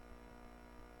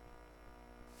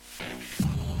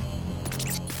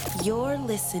You're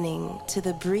listening to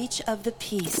the Breach of the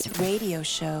Peace radio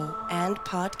show and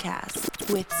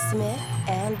podcast with Smith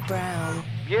and Brown.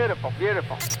 Beautiful,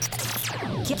 beautiful.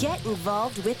 Get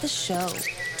involved with the show.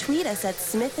 Tweet us at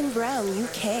Smith and Brown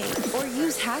UK or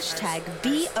use hashtag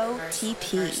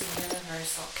BOTP.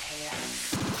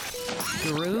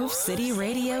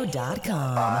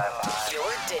 GrooveCityRadio.com.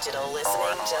 Your digital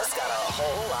listening just got a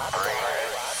whole lot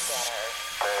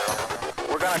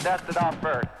better. We're gonna dust it off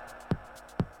first.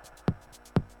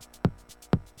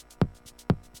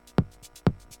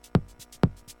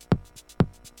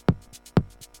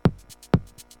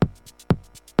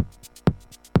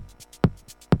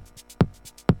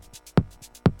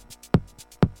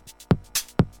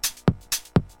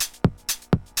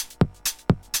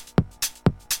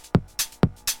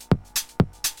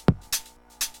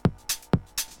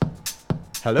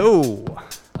 Hello.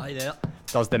 Hi there.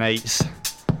 Thursday nights.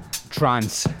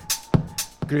 Trance.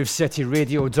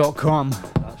 GrooveCityRadio.com.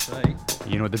 That's right.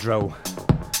 You know the drill.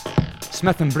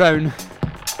 Smith and Brown.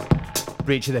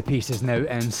 Breach of the Peace is now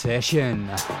in session.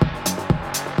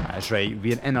 That's right,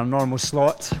 we're in our normal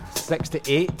slot, 6 to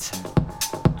 8.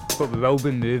 But we will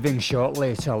be moving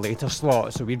shortly to a later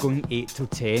slot, so we're going 8 to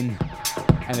 10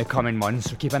 in the coming months.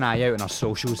 So keep an eye out on our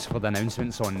socials for the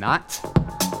announcements on that.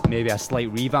 Maybe a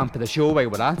slight revamp of the show while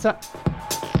we're at it.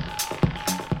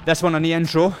 This one on the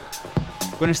intro,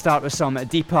 going to start with some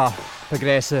deeper,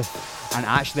 progressive, and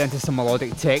actually into some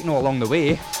melodic techno along the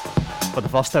way, for the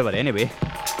first hour anyway.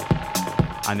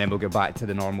 And then we'll get back to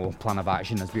the normal plan of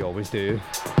action as we always do,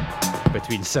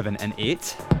 between 7 and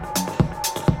 8.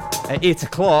 At 8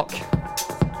 o'clock,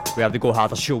 we have the Go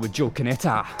Harder show with Joe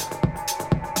Canetta.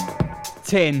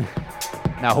 10,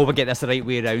 now I hope I get this the right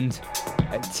way around.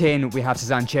 At 10 we have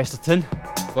Suzanne Chesterton,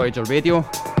 Voyager Radio,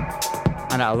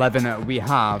 and at 11 we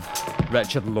have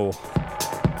Richard Lowe.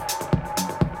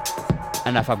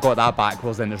 And if I've got that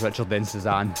backwards then it's Richard then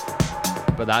Suzanne,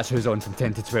 but that's who's on from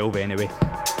 10 to 12 anyway.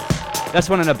 This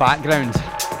one in the background,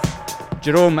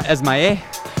 Jerome, Isma-Ae,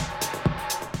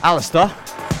 Alastor,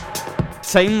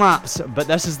 Timelapse, but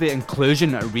this is the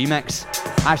Enlusion remix.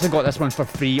 I actually got this one for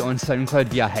free on SoundCloud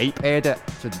via Hype Edit,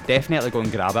 so definitely go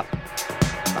and grab it.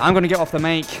 But I'm going to get off the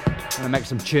mic, I'm going to make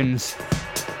some tunes,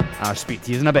 and I'll speak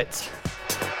to you in a bit.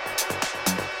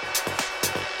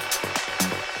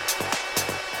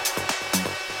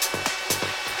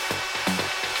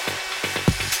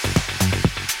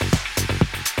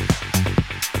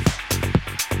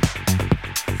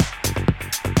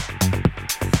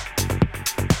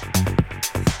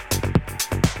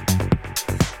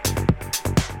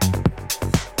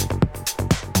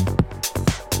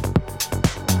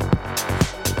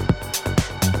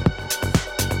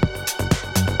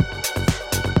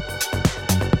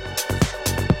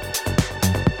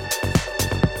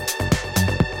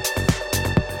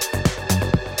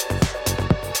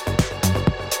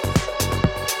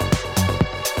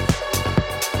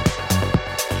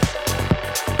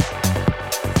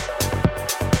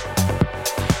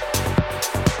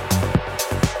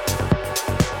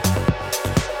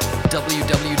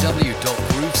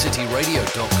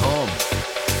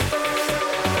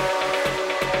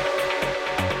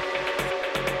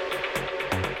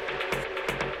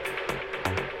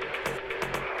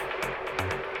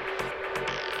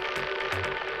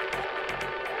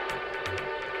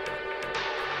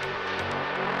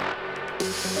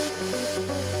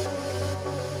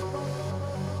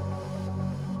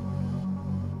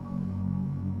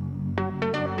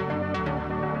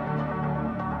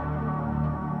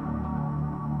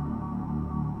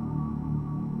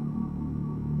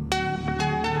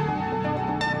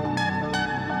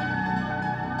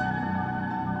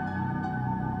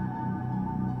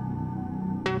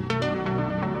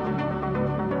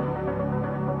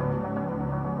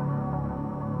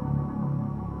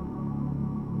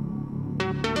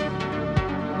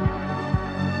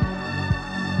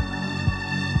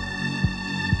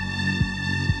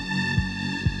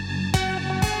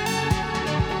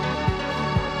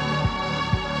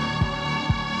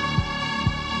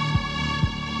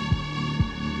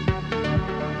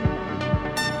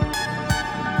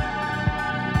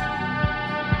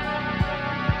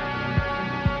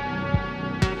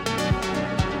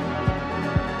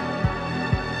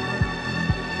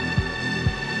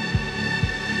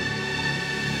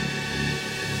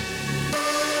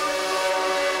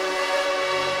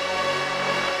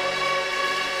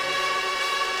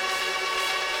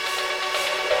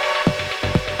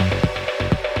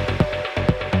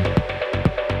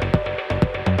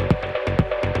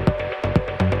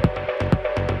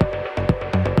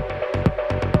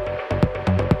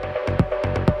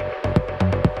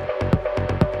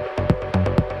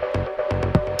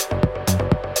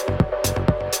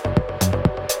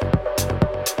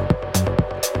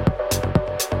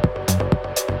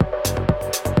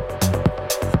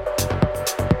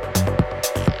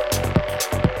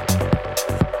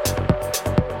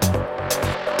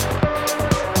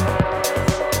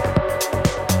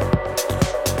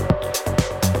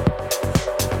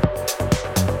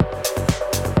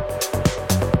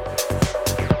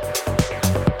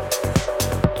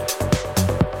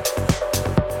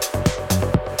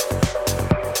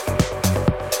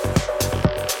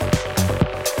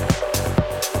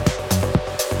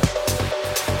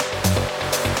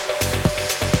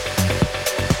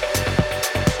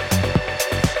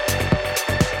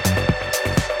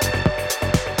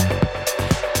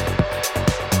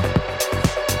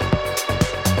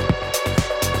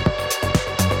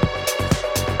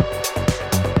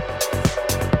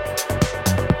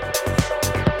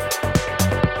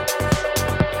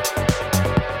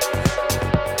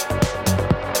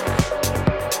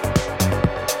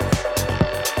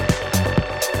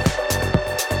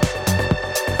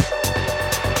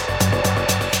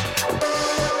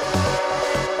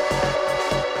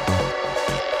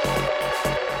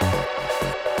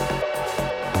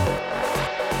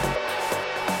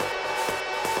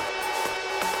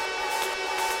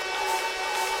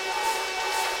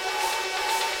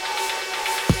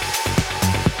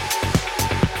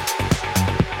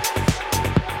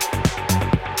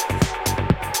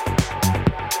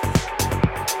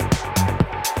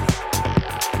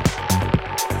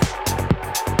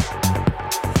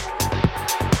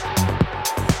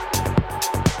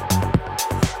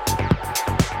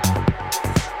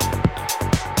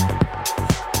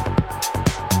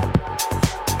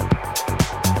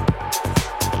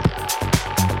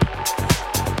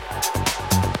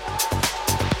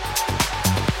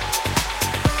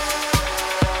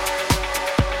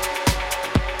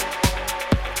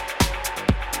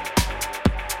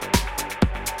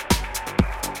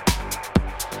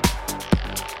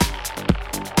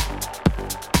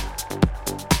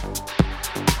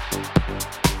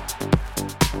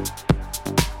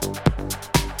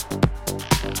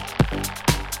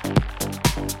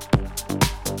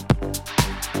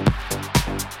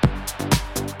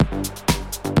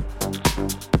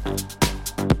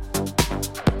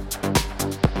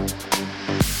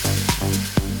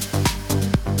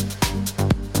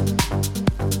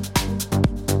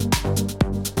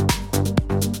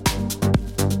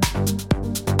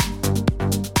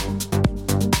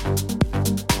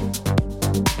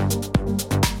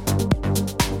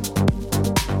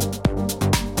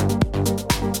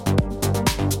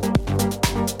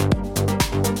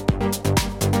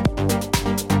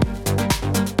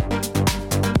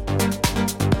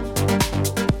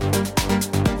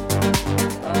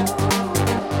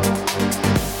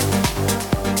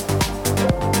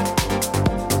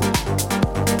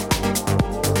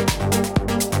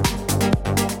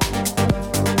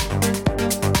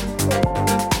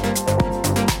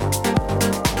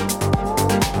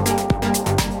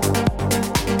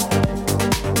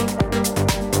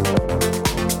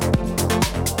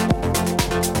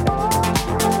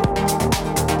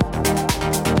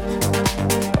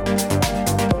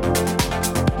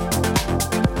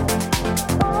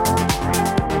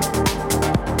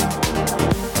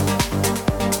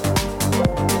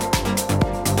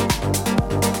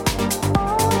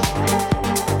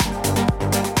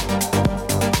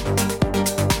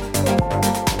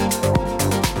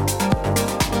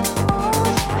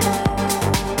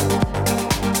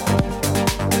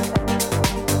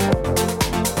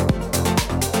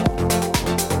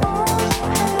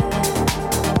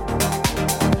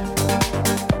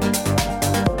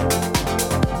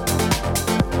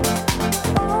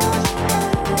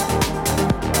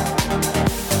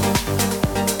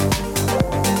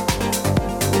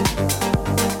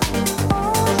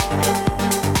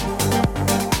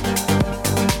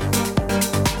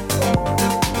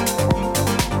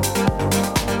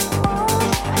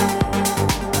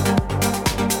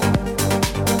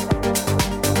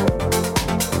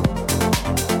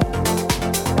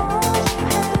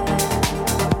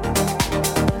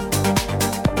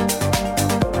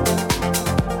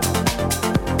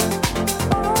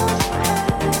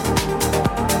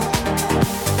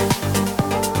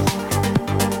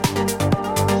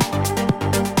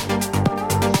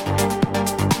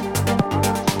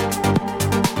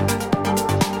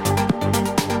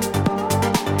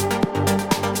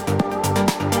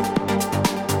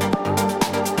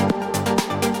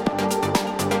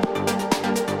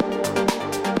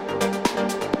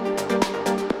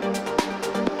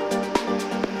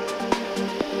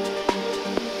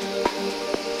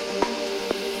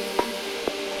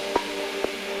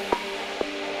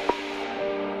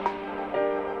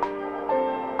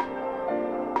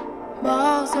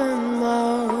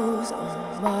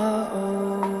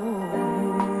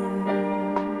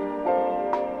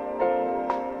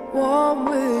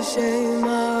 shame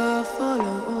I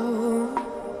follow.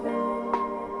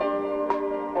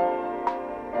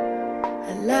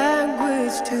 A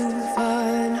language to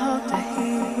find hard to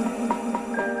hear.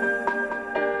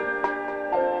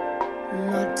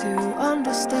 Not to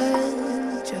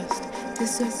understand, just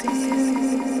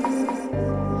disappear.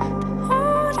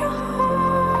 Hold your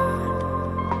heart,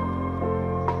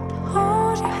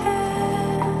 hold your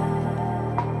hand.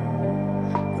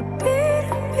 Would be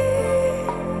to be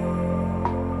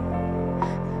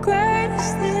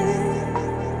greatest thing.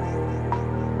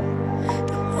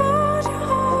 To hold your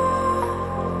heart,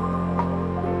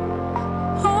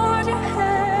 hold your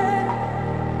hand.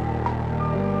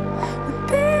 Would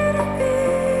be to be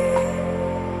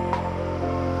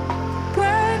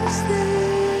greatest thing.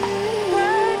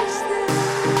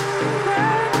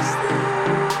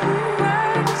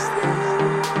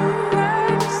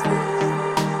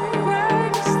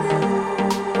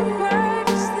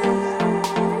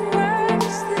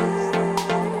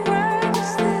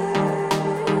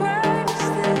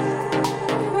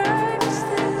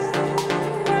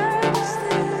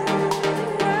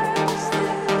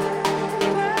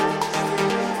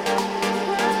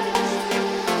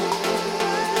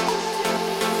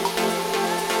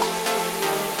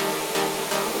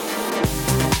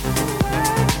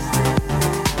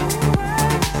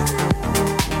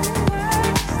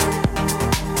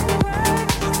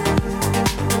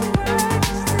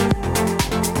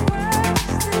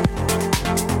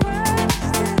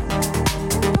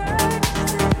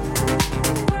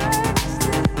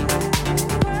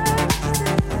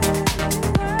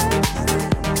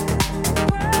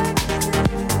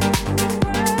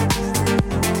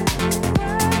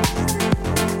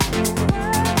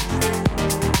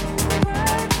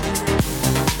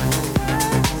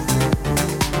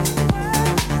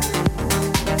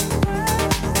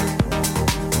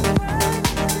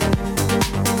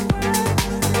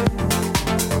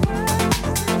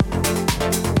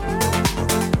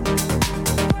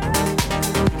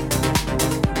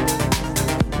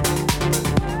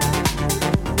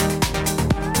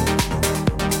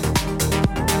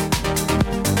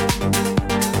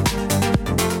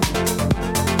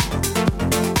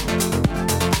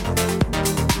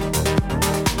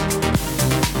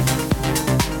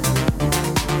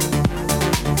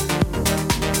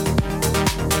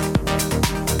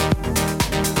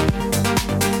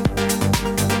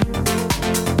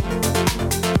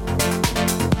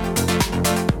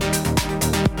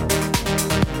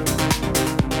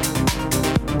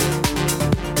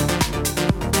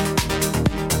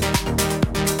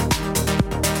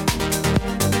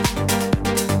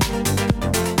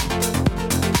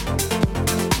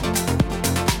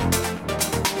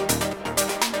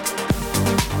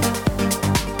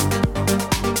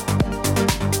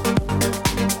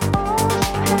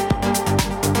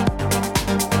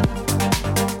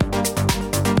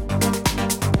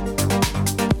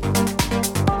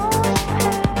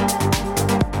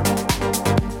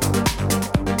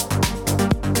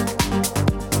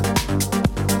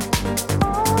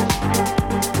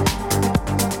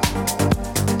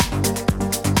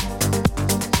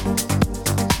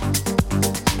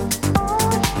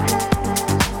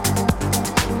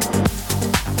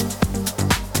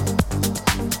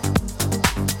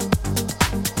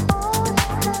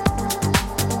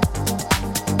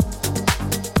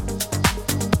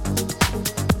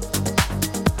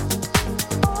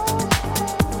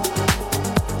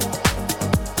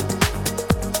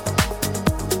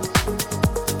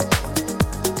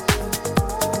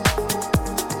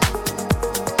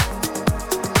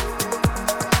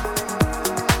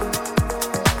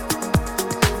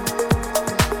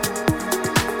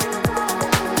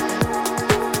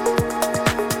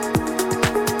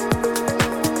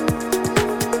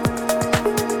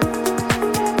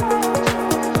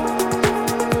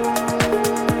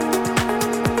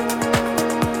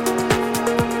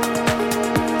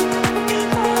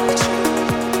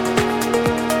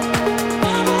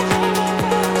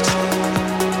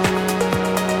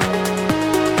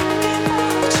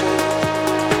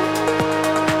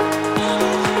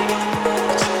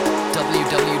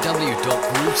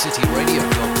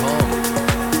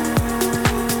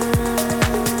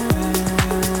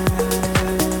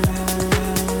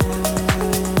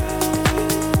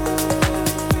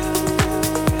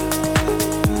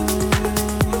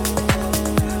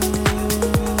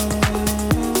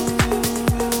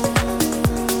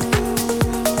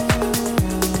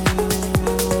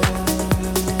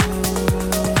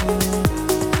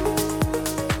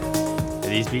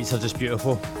 Are just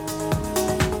beautiful.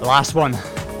 The last one,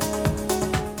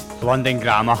 London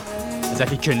Grammar, as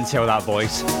if you couldn't tell that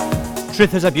voice.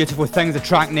 Truth is a Beautiful Thing, the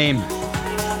track name.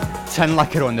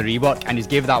 Tinlicker on the rework, and he's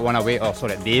gave that one away, oh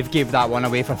sorry, they've gave that one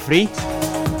away for free.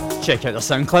 Check out their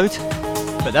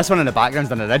SoundCloud. But this one in the background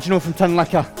is an original from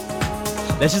Tinlicker.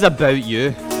 This is About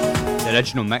You, the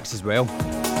original mix as well.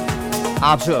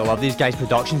 Absolutely love these guys'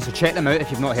 productions, so check them out if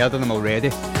you've not heard of them already.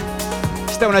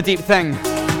 Still on a deep thing,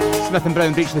 Smith and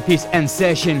Brown Breach of the Peace in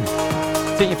session.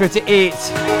 Take you through to 8,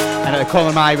 and at the corner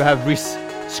of my eye we have Rees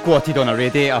squatted on a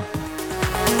radiator.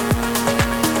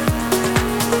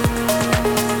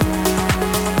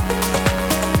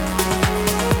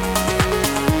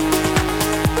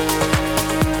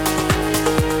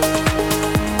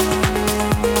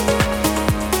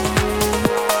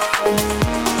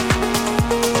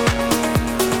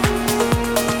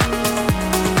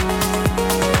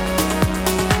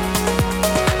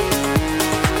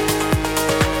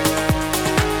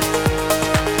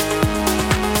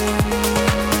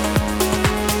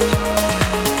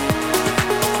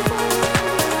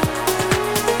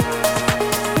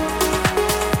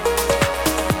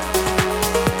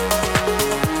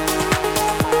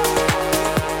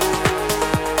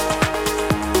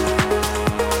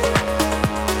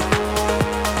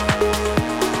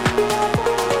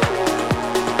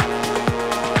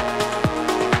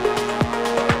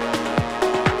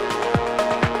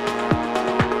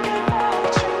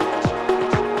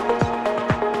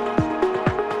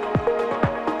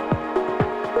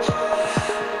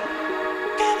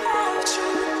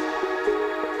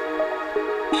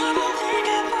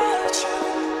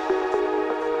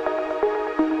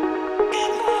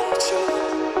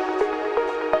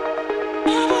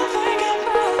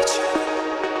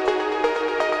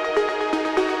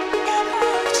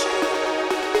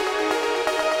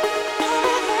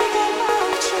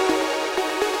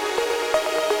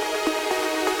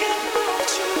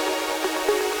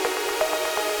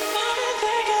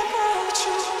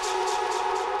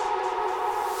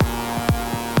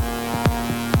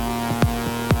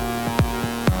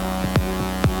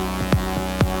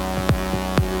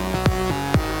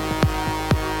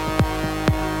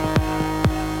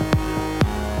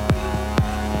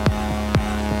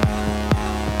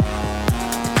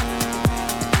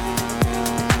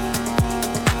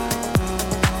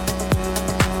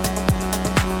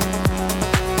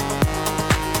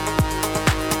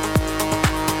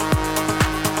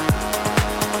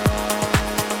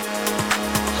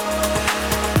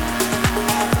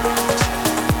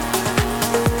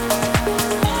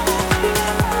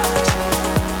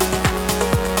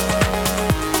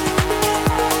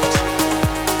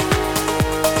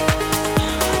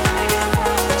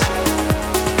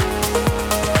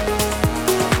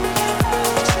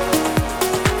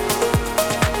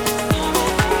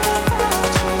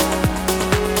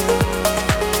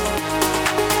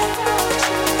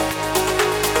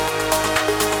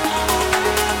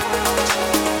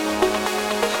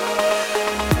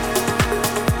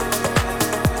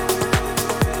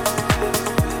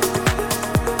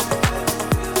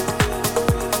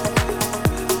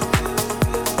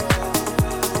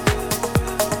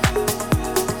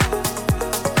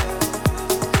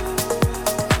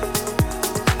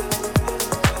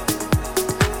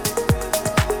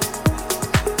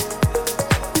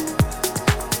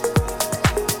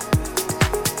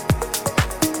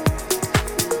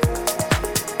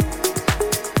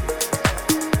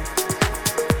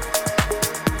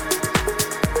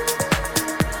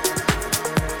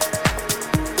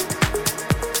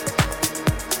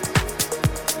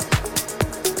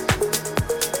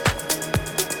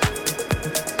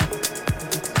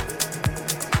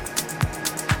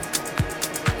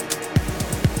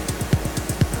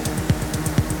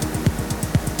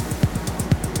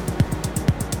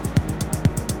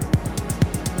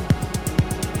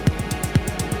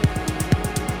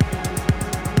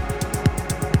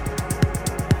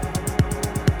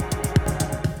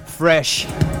 fresh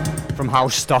from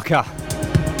Alastor.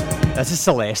 This is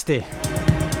Celeste,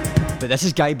 but this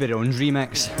is Guy Barone's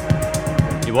remix.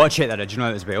 You want to check the original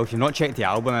out as well. If you've not checked the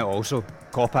album out, also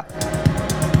cop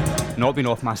it. Not been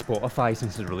off my Spotify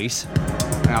since the release. I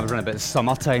think I was around about the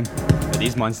summertime, but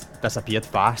these months disappeared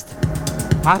fast.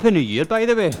 Happy New Year, by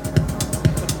the way.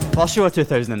 First show of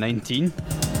 2019.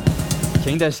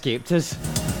 Kinda escaped us.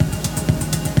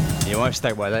 You want to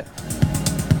stick with it.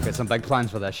 Got some big plans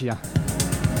for this year.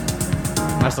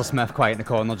 Mr. Smith quiet in the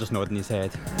corner, just nodding his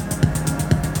head.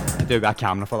 I do got a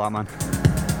camera for that, man.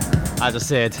 As I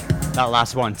said, that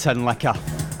last one, Tinlicker,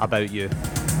 About You.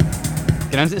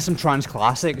 Getting into some trance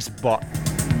classics, but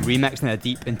remixing the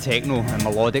deep and techno and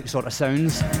melodic sort of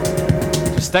sounds.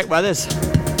 So stick with us.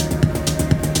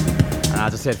 And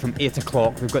as I said, from 8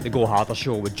 o'clock, we've got the Go Harder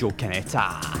show with Joe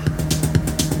Canetta.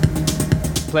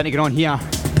 Plenty going on here.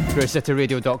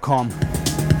 GrowCityRadio.com.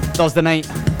 Thursday night,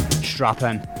 strap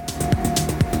in.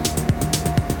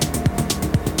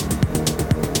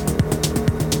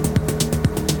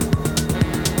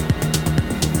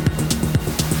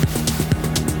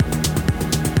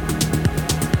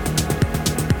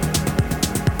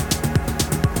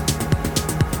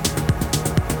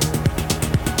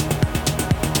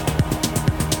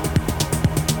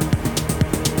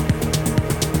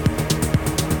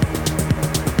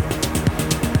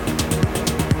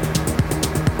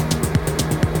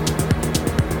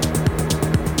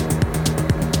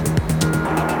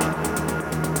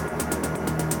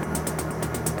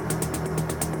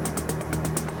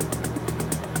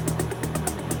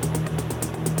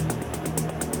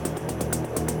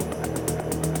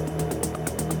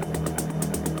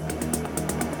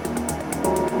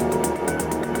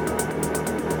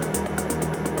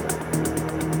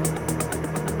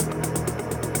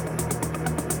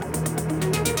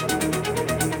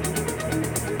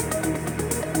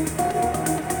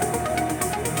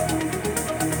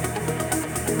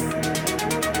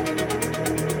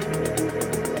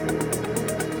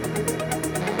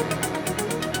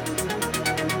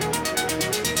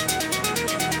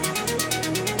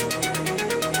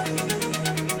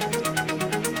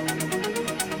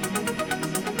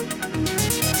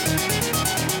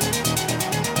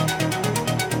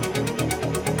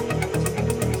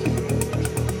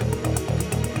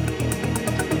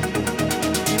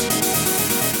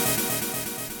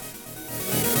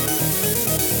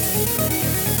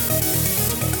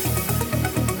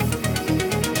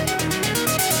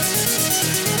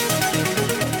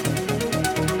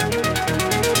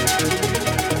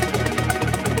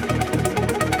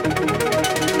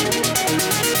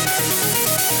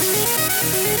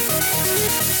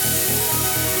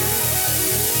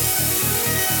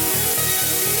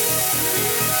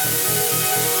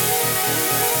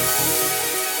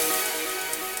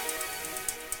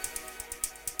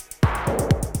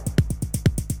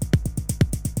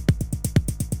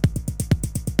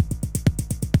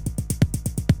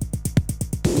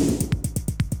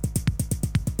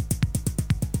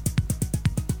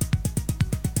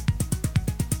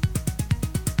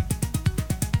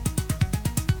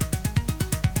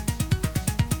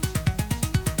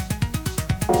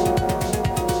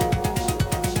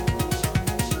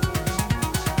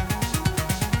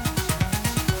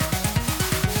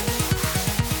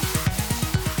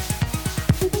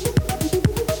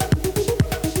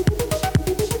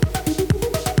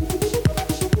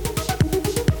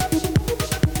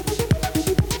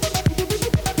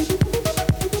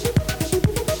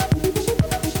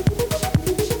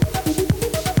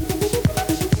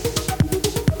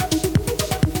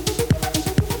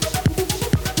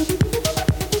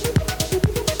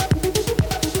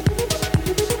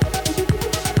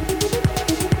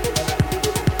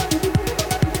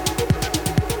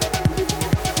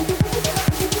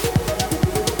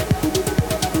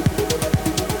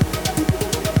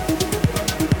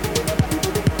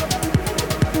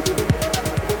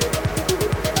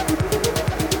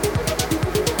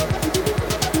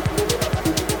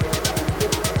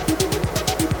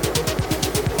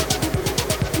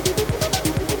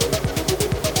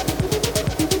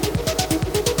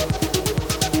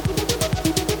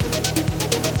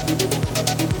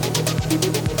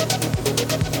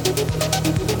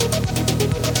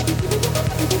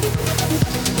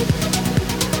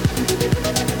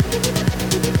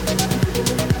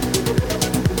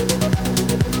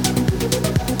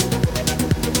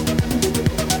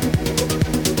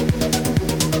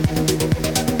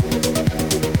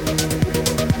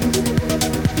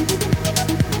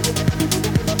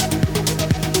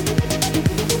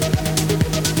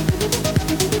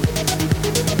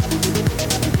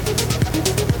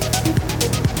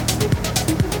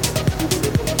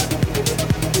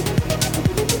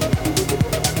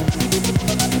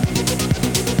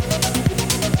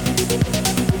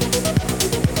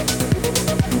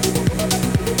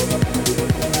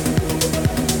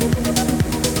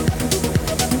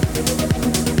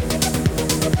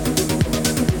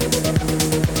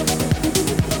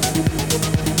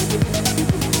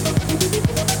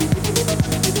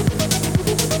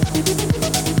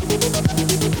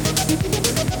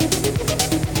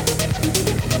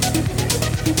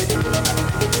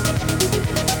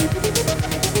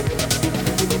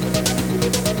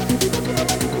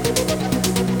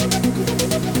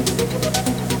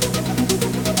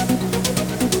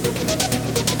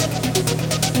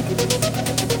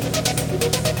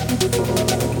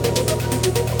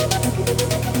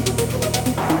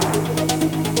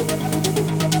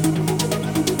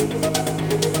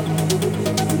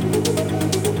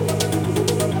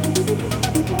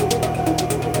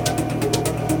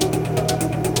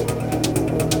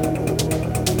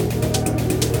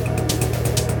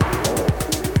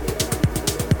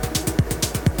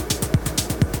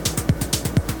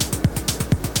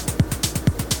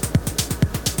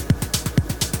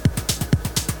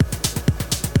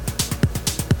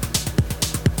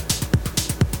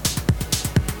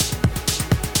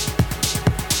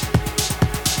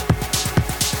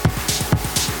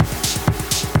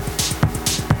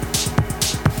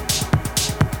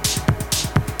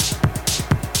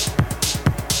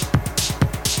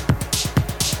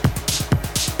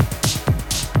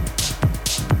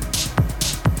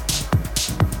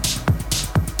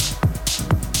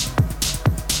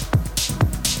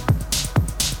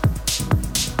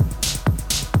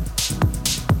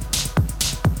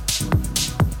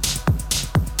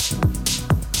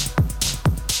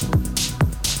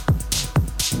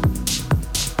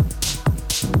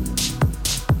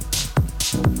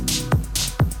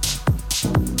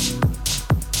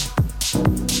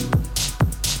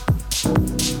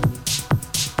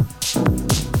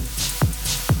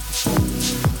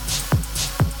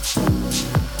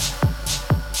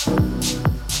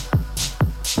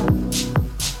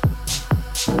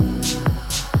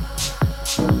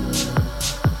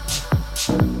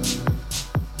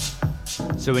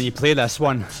 So when you play this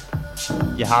one,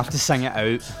 you have to sing it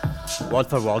out, word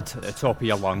for word, at the top of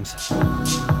your lungs.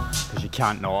 Because you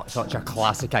can't not. Such a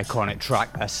classic, iconic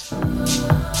track, this.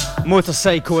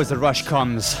 Motorcycle as the rush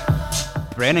comes.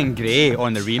 Brennen Grey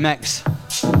on the remix.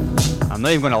 I'm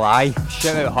not even going to lie,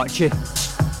 shout out Hutchie.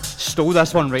 Stole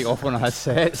this one right off one of his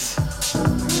sets.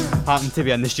 Happened to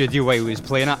be in the studio while he was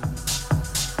playing it.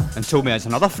 And told me it's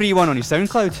another free one on his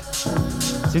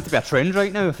SoundCloud. Seems to be a trend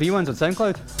right now, free ones on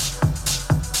SoundCloud.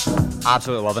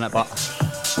 Absolutely loving it, but...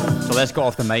 So let's get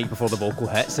off the mic before the vocal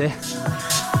hits, eh?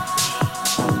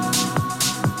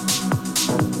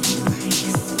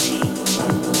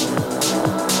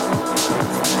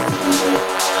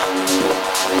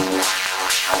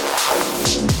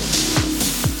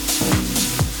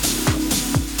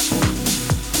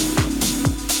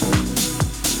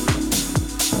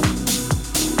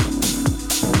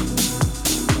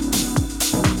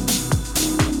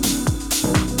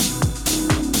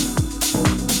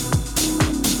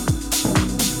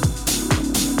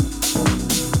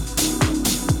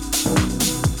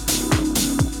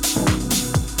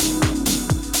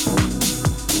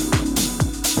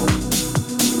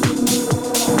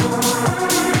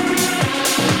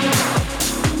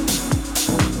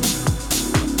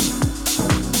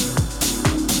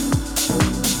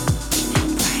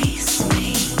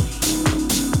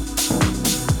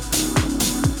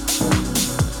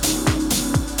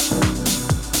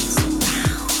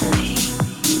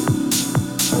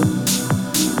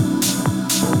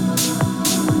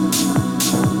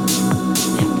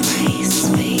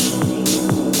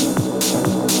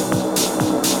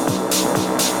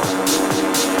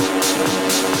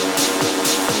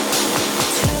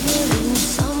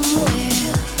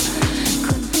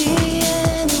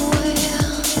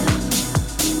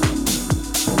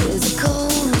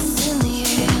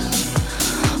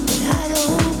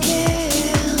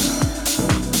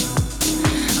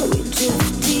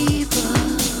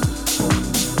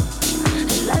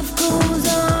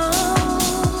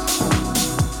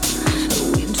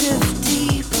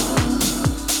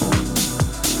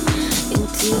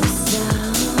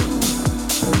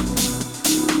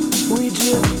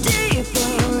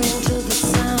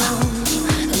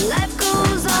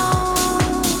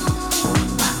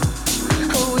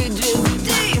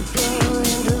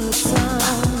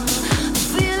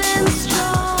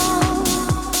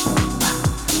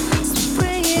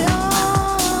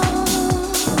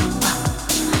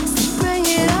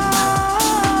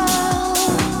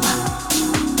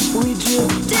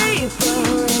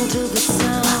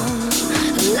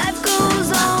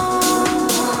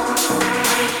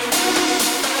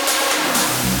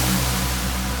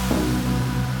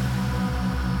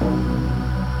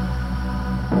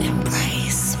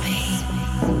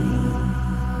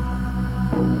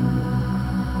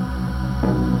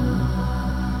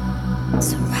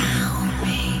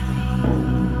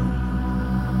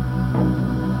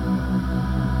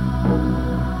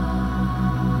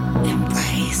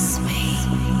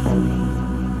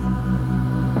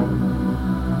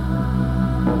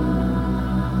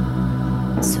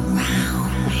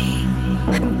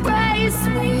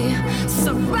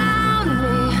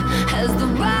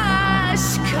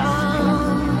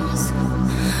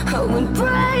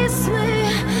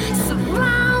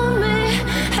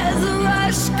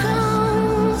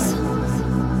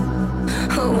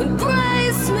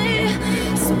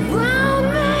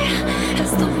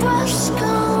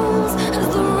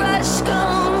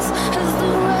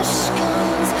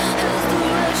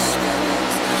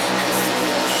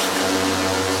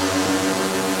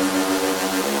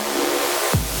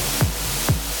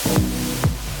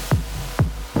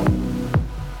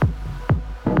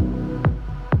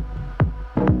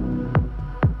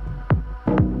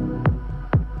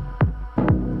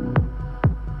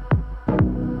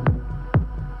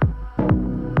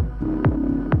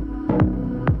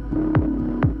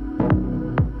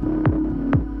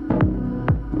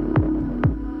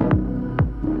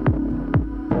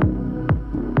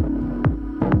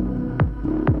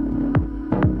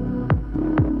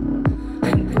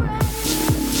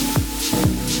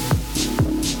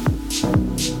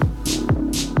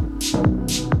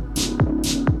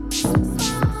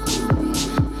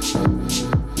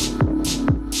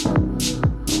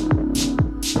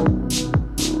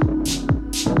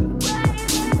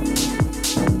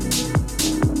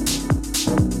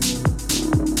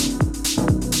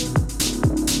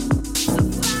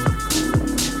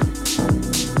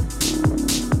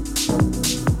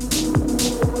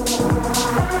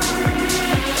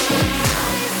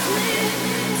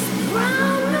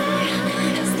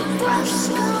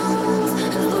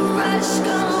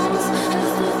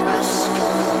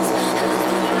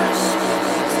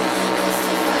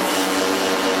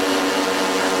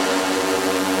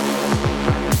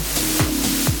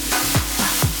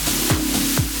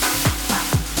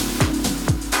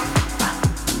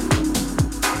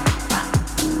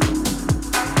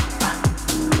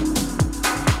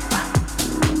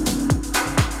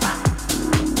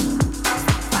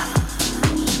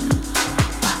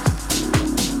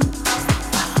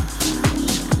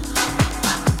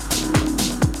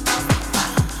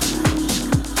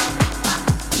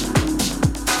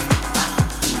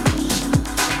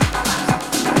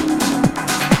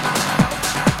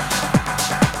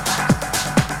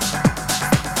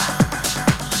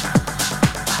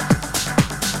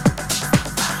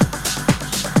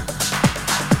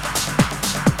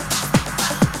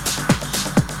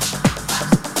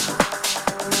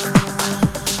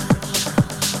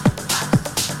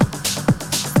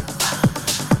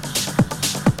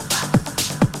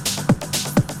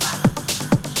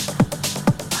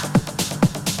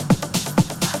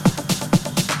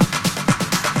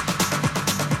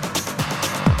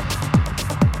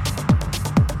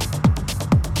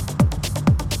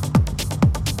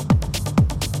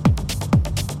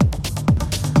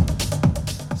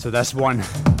 So this one,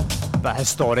 a bit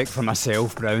historic for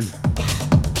myself, Brown.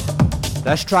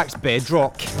 This track's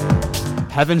Bedrock,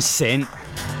 Heaven Sent,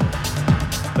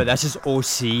 but this is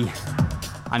OC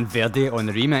and Verde on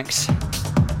the remix.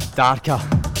 Darker,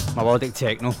 melodic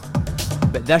techno.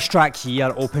 But this track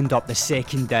here opened up the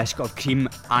second disc of Cream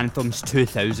Anthems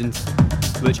 2000,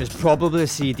 which is probably the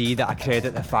CD that I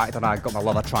credit the fact that I got my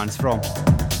love of trance from.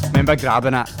 Remember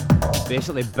grabbing it,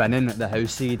 basically binning the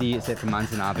house CD except for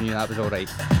Manson Avenue, that was alright,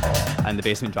 and the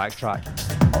Basement Jacks track.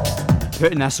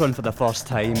 Putting this one for the first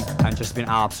time and just been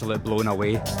absolutely blown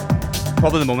away.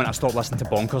 Probably the moment I stopped listening to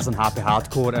Bonkers and Happy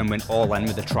Hardcore and went all in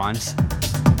with the trance.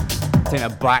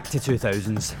 Taking it back to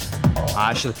 2000s.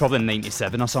 Actually, probably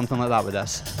 97 or something like that with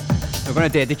this. We're going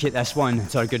to dedicate this one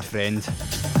to our good friend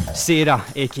Sarah,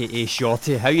 aka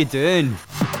Shorty. How you doing?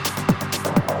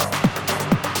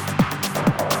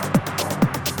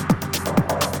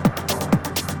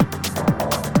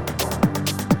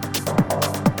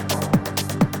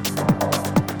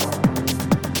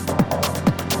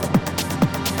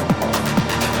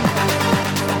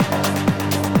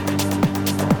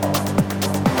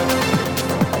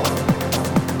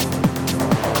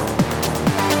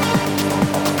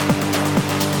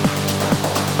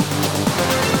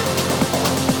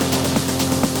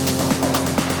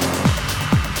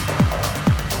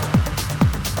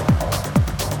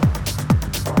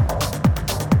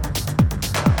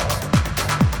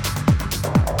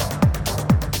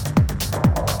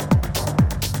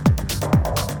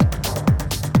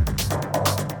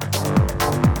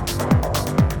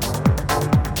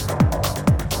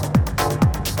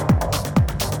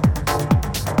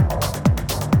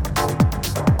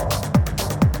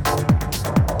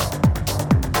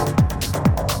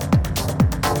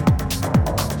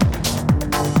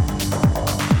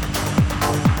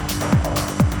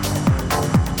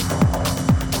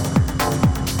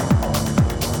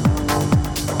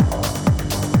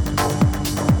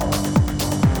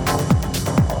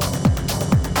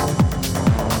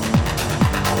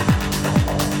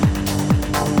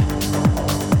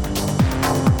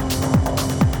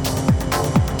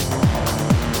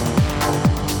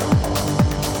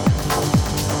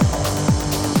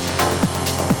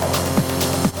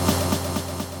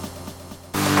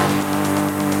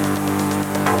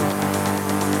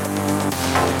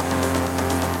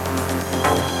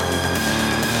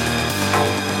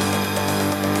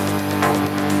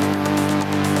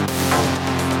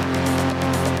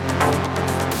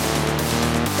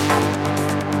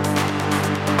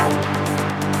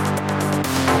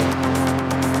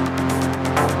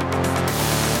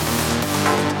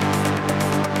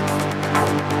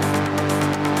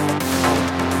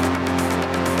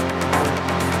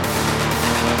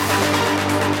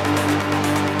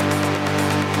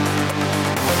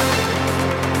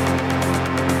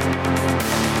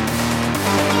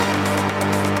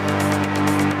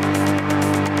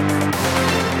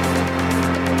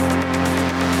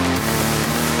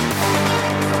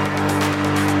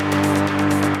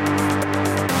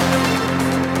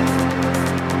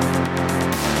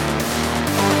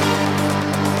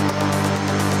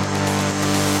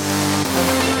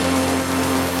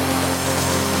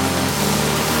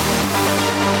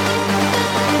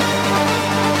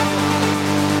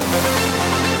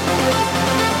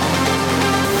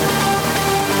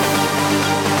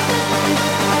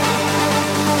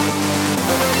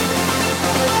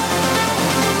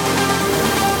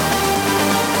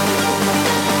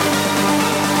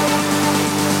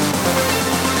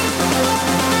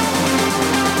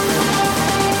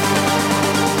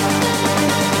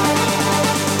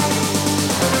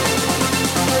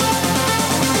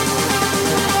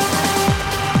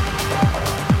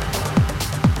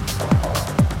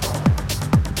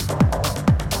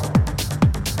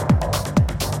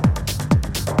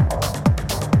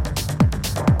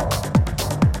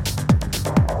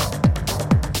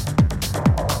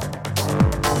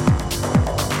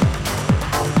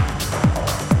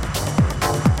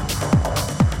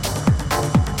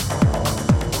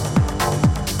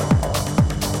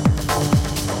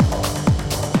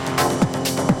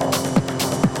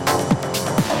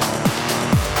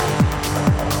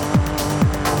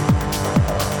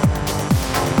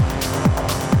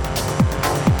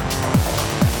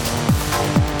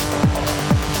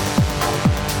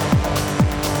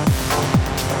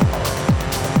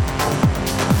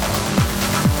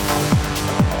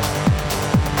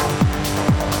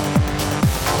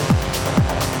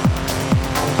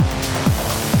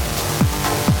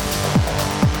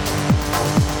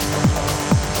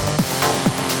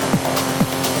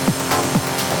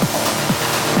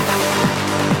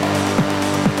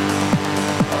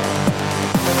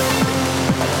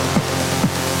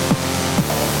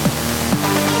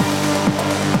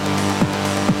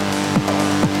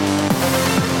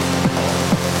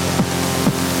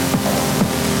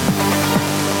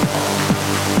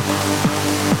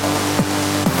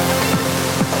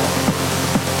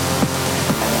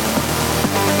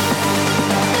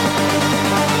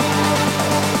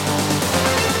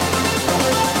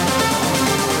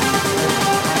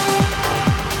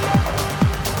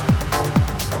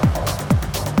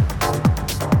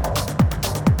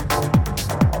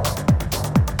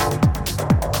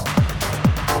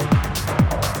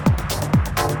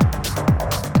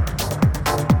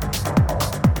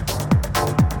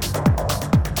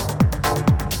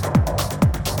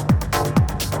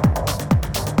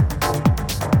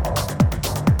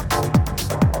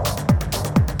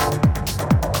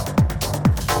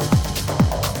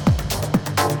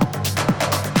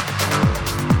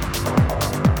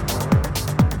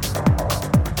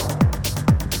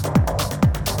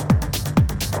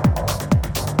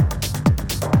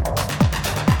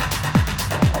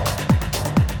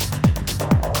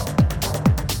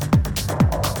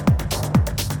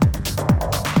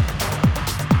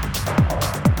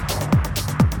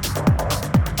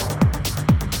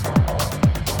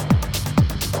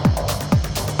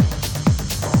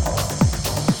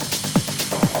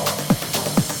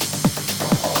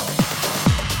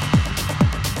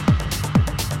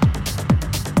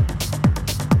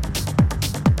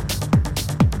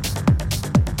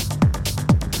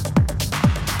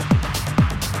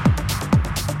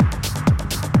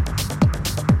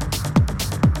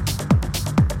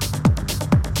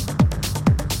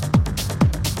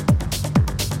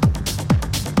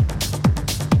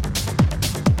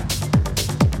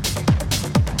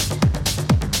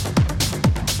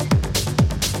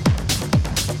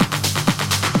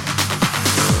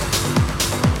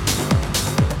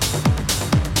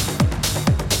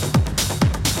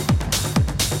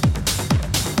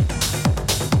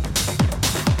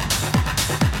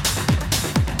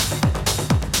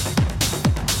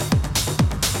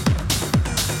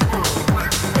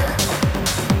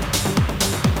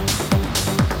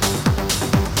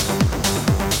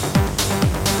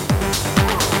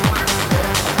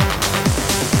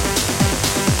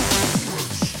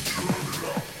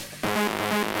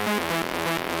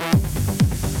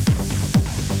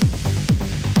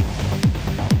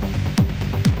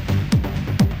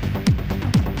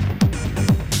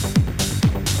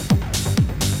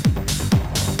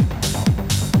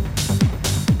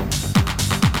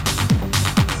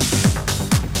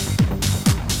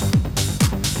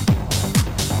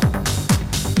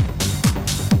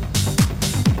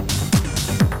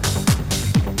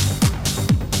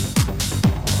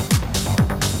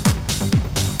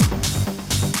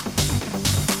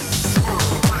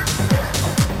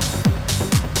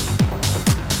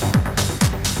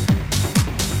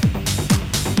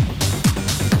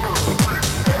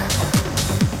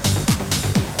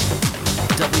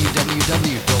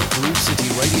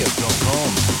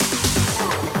 www.groovecityradio.com.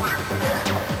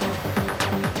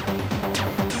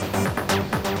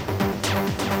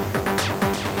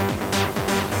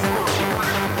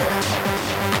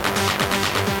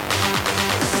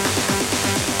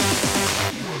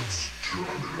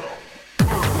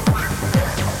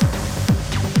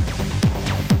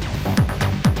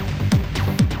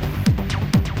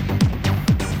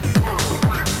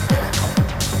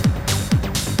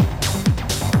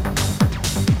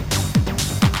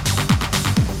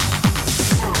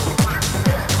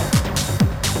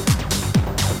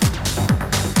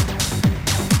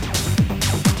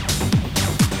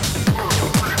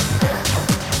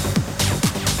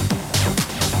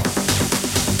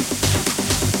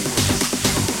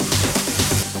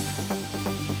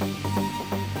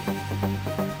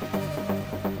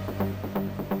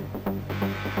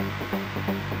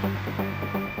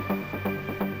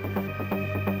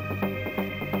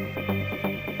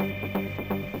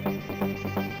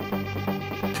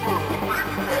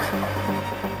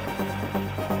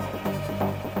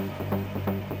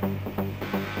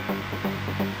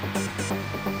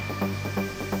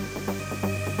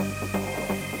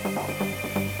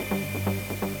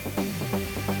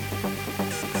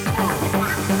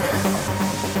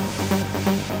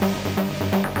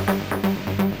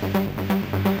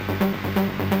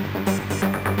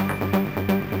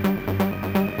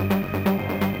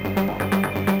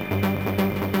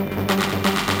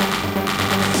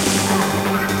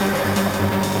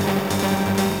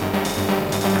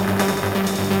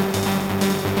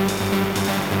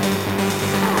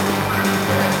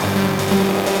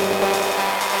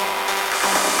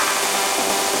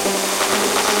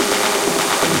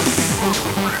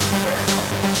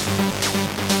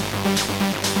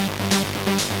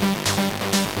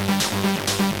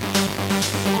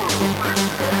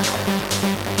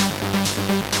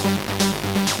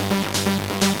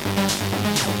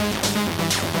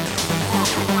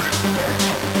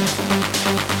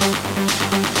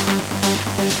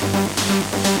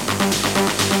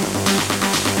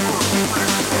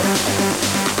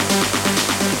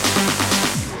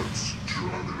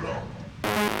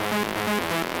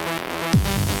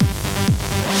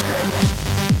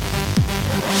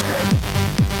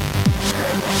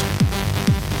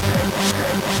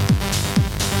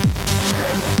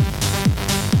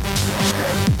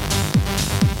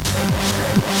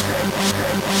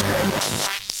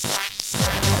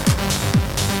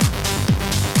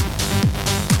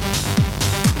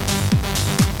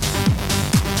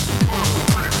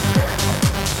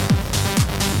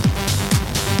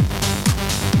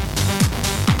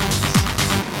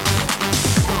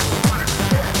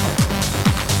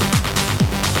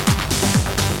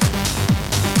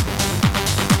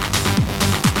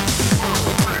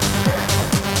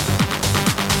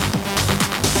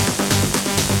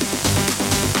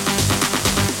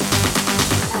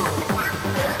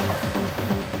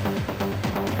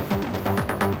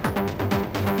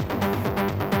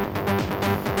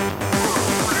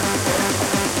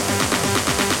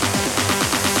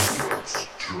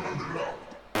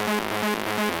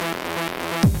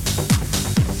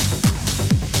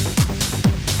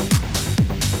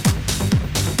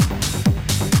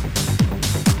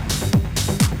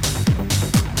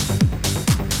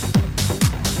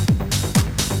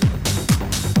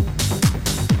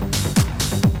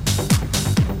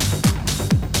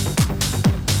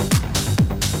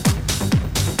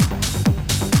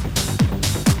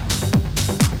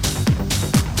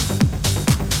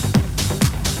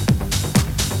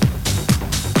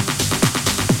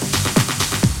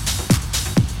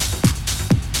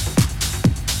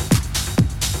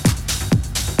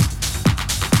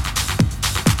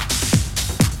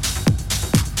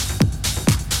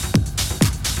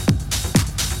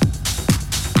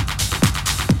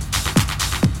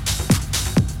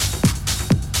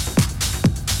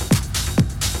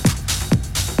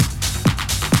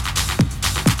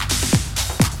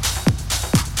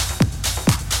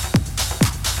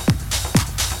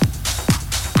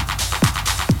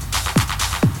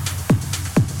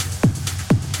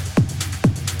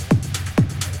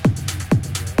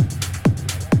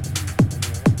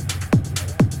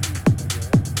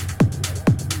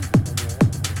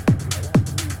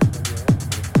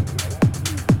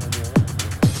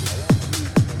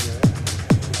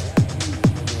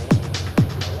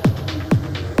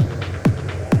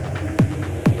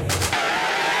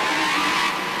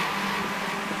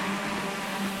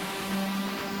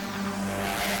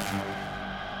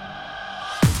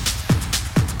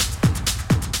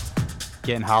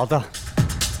 getting harder.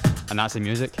 And that's the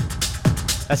music.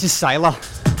 This is Sylar.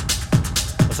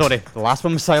 Oh, sorry, the last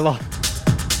one was Sylar.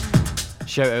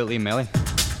 Shout out Liam Melly.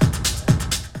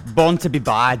 Born to be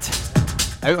bad.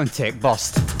 Out on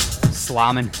Techburst.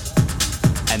 Slamming.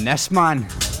 And this man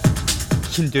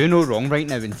can do no wrong right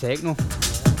now in techno.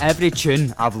 Every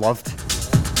tune I've loved.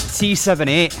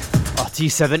 T78 or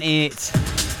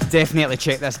T78. Definitely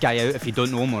check this guy out if you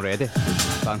don't know him already.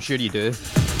 But I'm sure you do.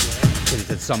 Because he's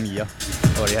had some year.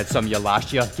 Or he had some year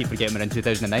last year. Keep forgetting we're in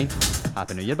 2009.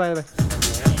 Happy New Year, by the way.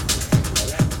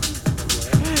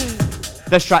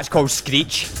 This track's called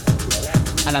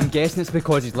Screeech. And I'm guessing it's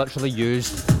because he's literally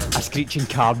used a screeching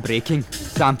car braking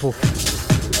sample.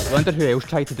 I wonder who else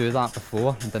tried to do that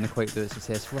before and didn't quite do it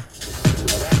successfully.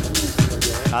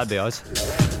 That'd be us.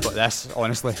 But this,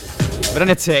 honestly, we're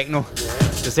in a techno.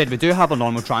 As I said, we do have a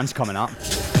normal trance coming up.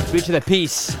 Reach of the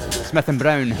piece, Smith and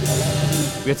Brown.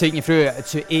 We're taking you through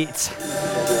to 8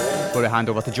 before we hand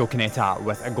over to Joe Canetta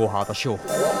with a Go Harder show.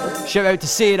 Shout out to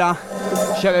Sarah,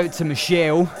 shout out to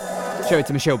Michelle, shout out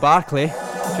to Michelle Barclay,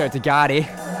 shout out to Gary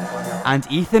and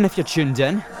Ethan if you're tuned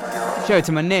in. Shout out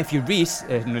to my nephew Rees,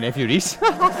 my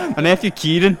nephew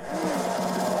Kieran.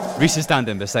 Rees is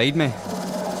standing beside me.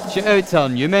 Shout out to our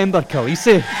new member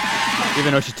Khaleesi,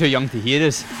 even though she's too young to hear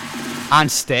us.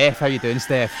 And Steph, how you doing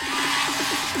Steph?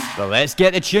 But let's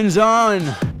get the tunes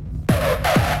on!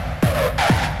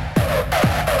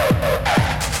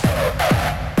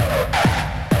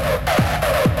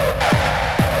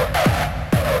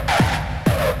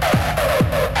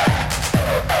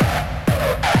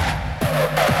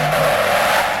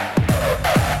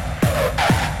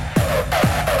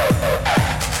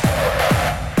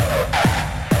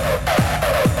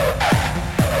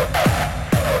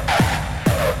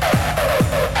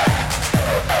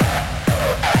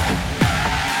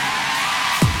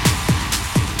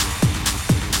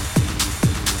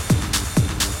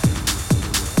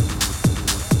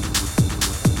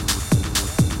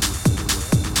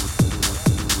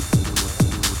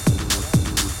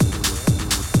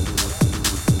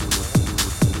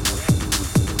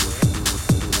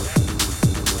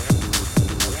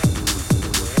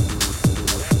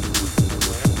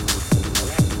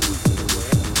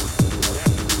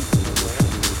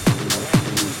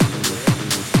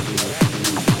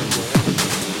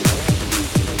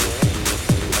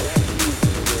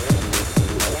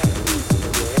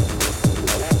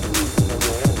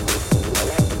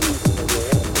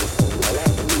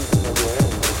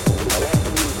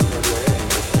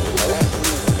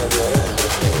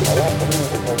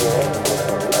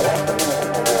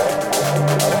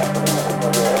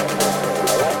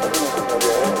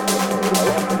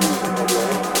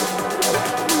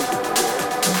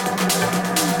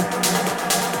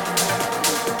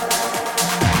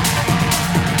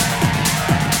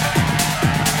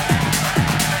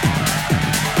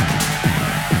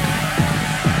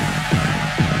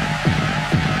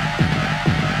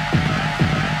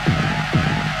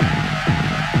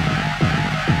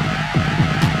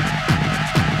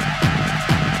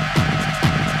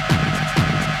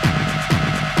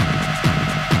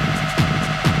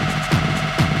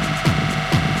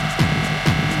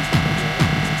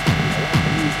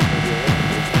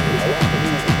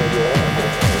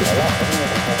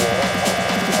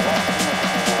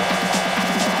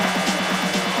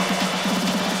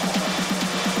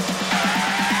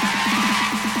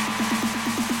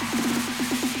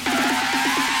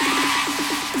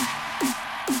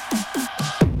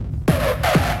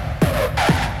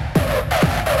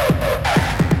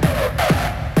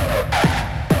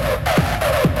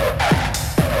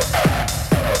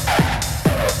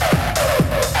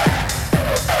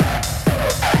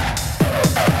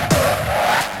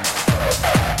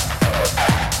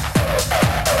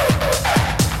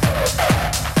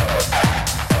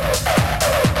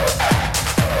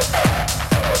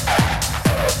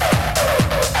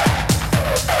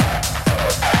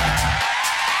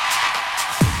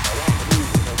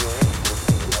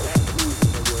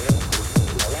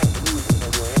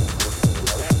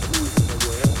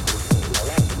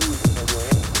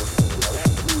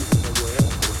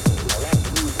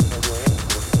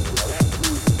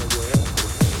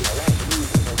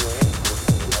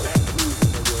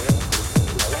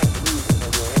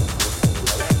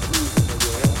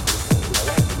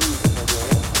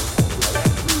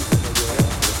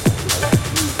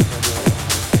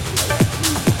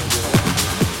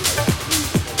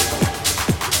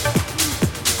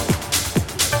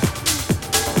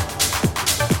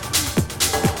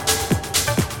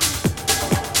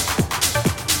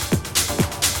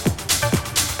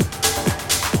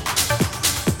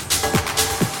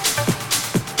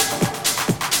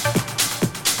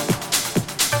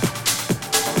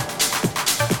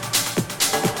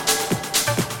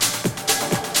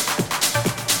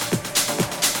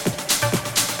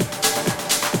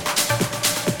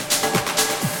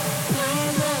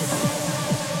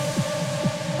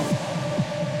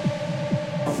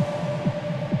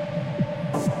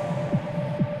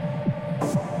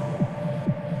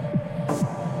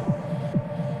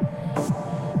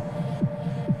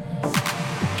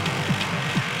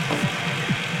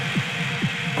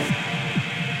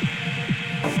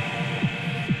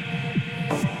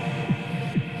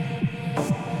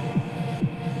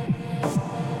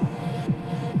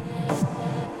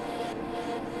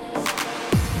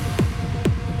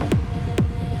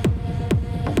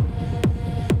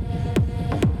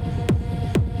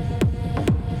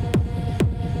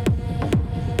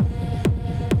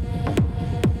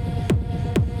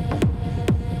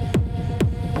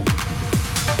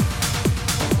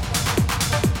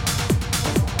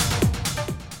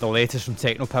 latest from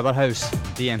Techno Powerhouse,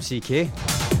 DMCK.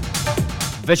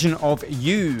 Vision of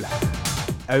You,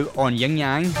 out on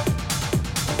Ying.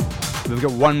 We've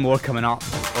got one more coming up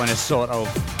on a sort of,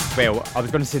 well, I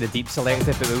was going to say the deep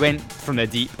selective, but we went from the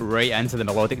deep right into the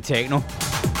melodic techno.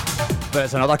 But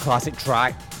it's another classic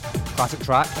trance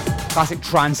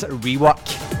rework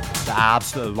that I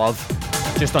absolutely love.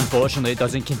 Just unfortunately it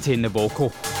doesn't contain the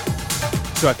vocal.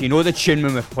 So if you know the tune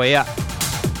when we play it,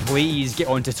 please get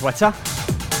onto Twitter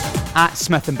at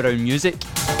Smith and Brown Music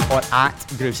or at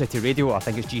Groove City Radio, I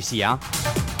think it's GCR.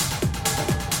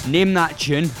 Name that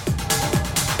tune,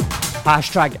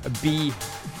 hashtag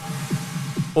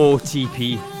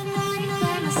BOTP.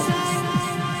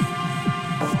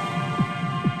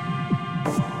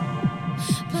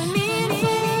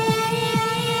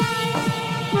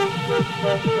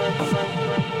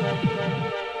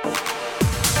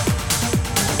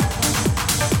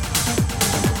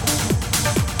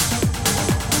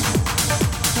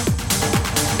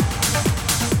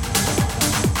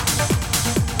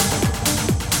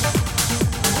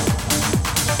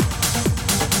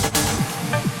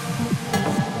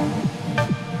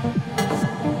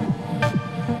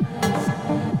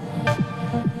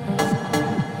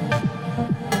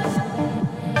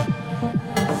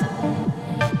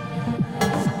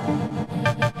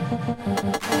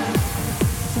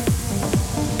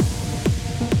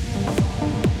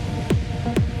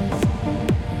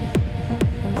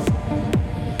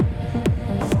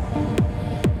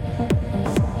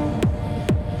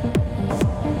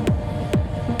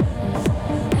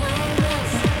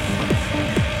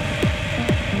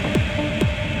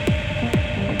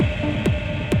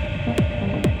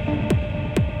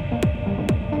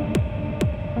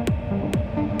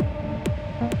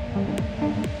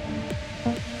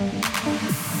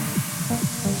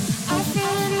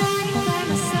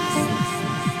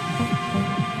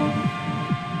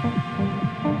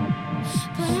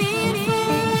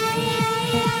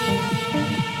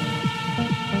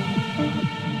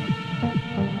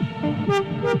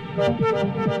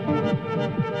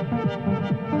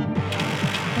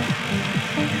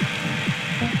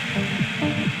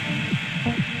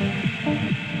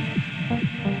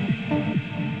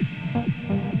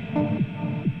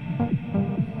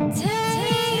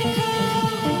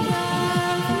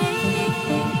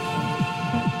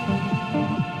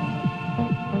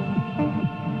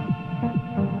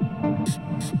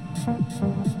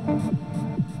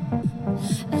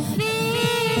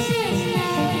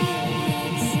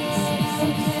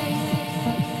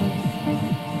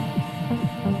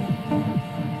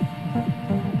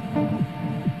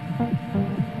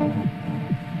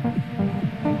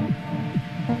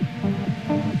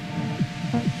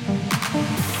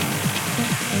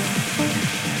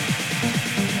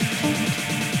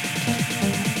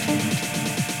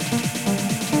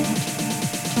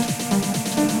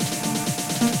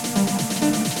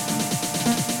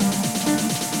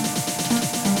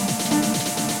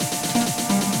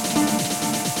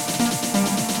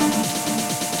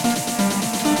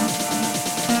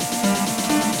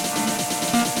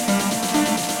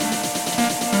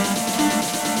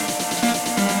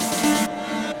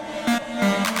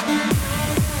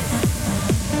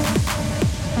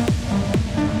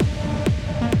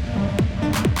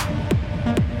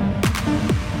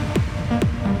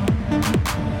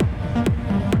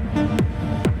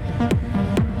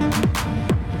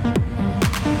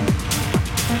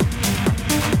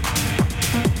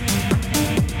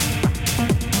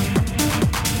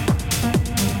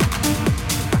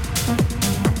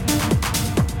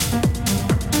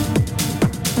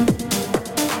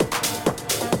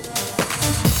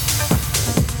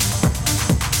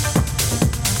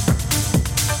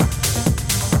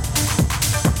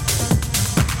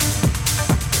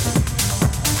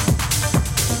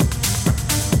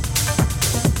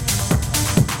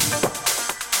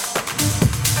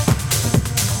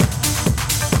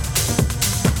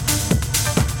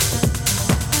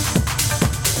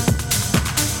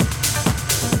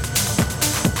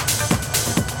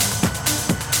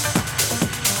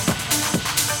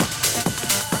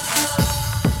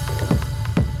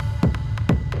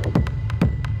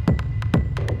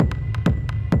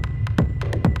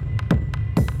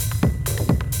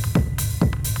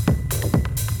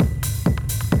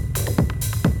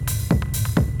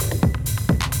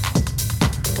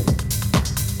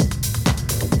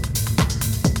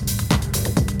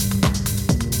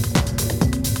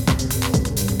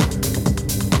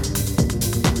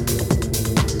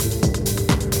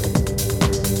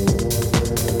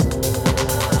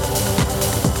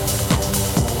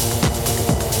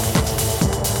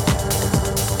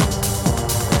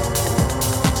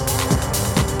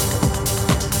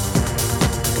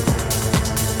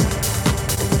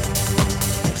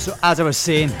 So as I was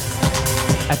saying,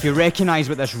 if you recognise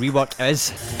what this rework is,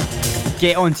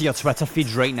 get onto your Twitter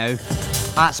feeds right now,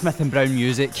 at Smith and Brown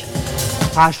Music,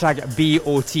 hashtag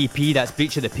BOTP, that's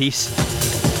Breach of the Peace,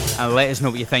 and let us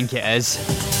know what you think it is.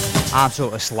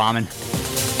 Absolutely slamming.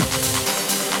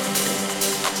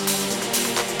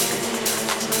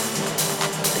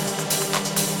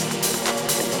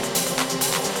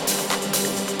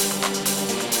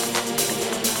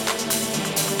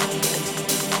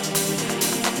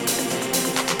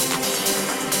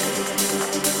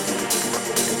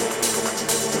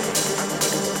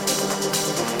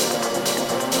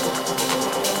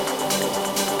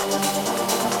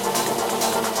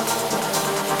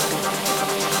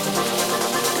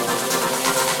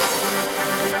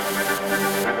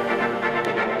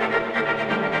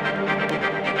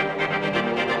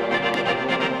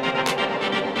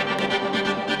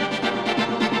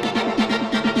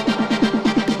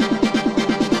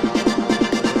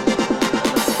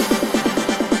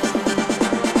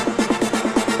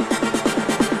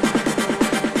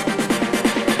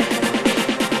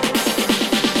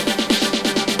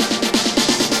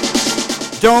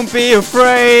 Don't be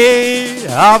afraid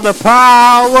of the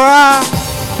power.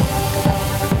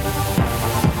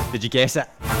 Did you guess it?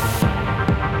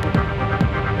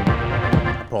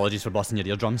 Apologies for busting your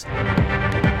eardrums.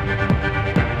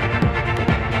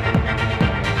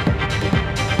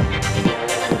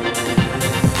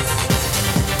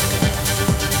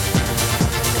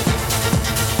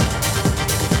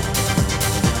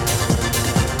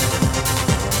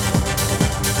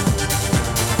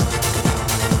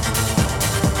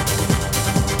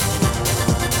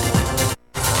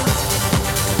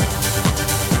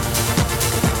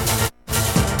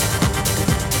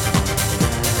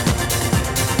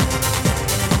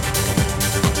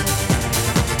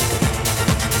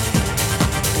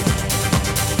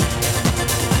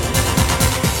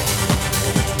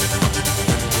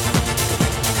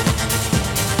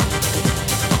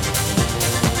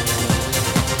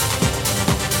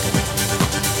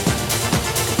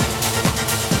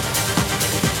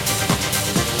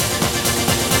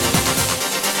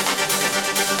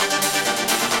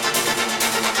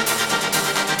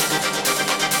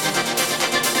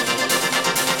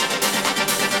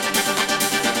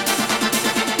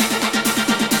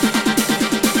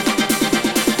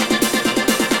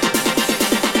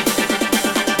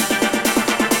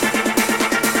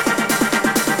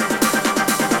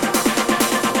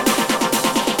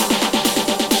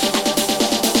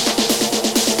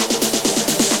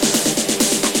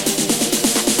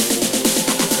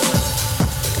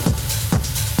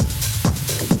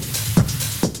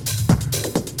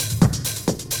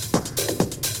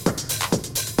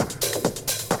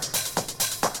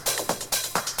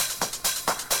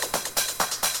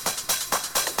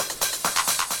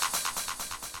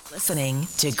 Listening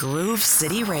to Groove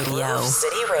City Radio. Groove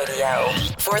City Radio.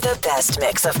 For the best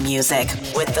mix of music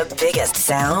with the biggest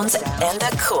sounds and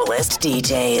the coolest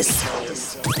DJs.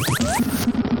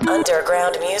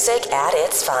 Underground music at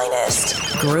its finest.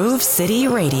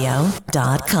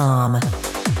 GrooveCityRadio.com.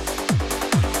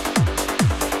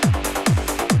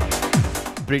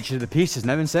 Breach of the Peace is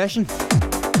now in session.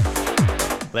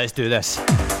 Let's do this.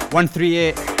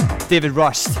 138, David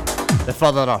Rust, the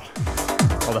furtherer,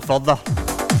 or the further.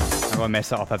 I'm going to mess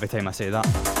that up every time I say that.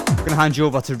 I'm going to hand you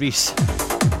over to Rees.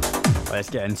 Let's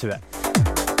get into it.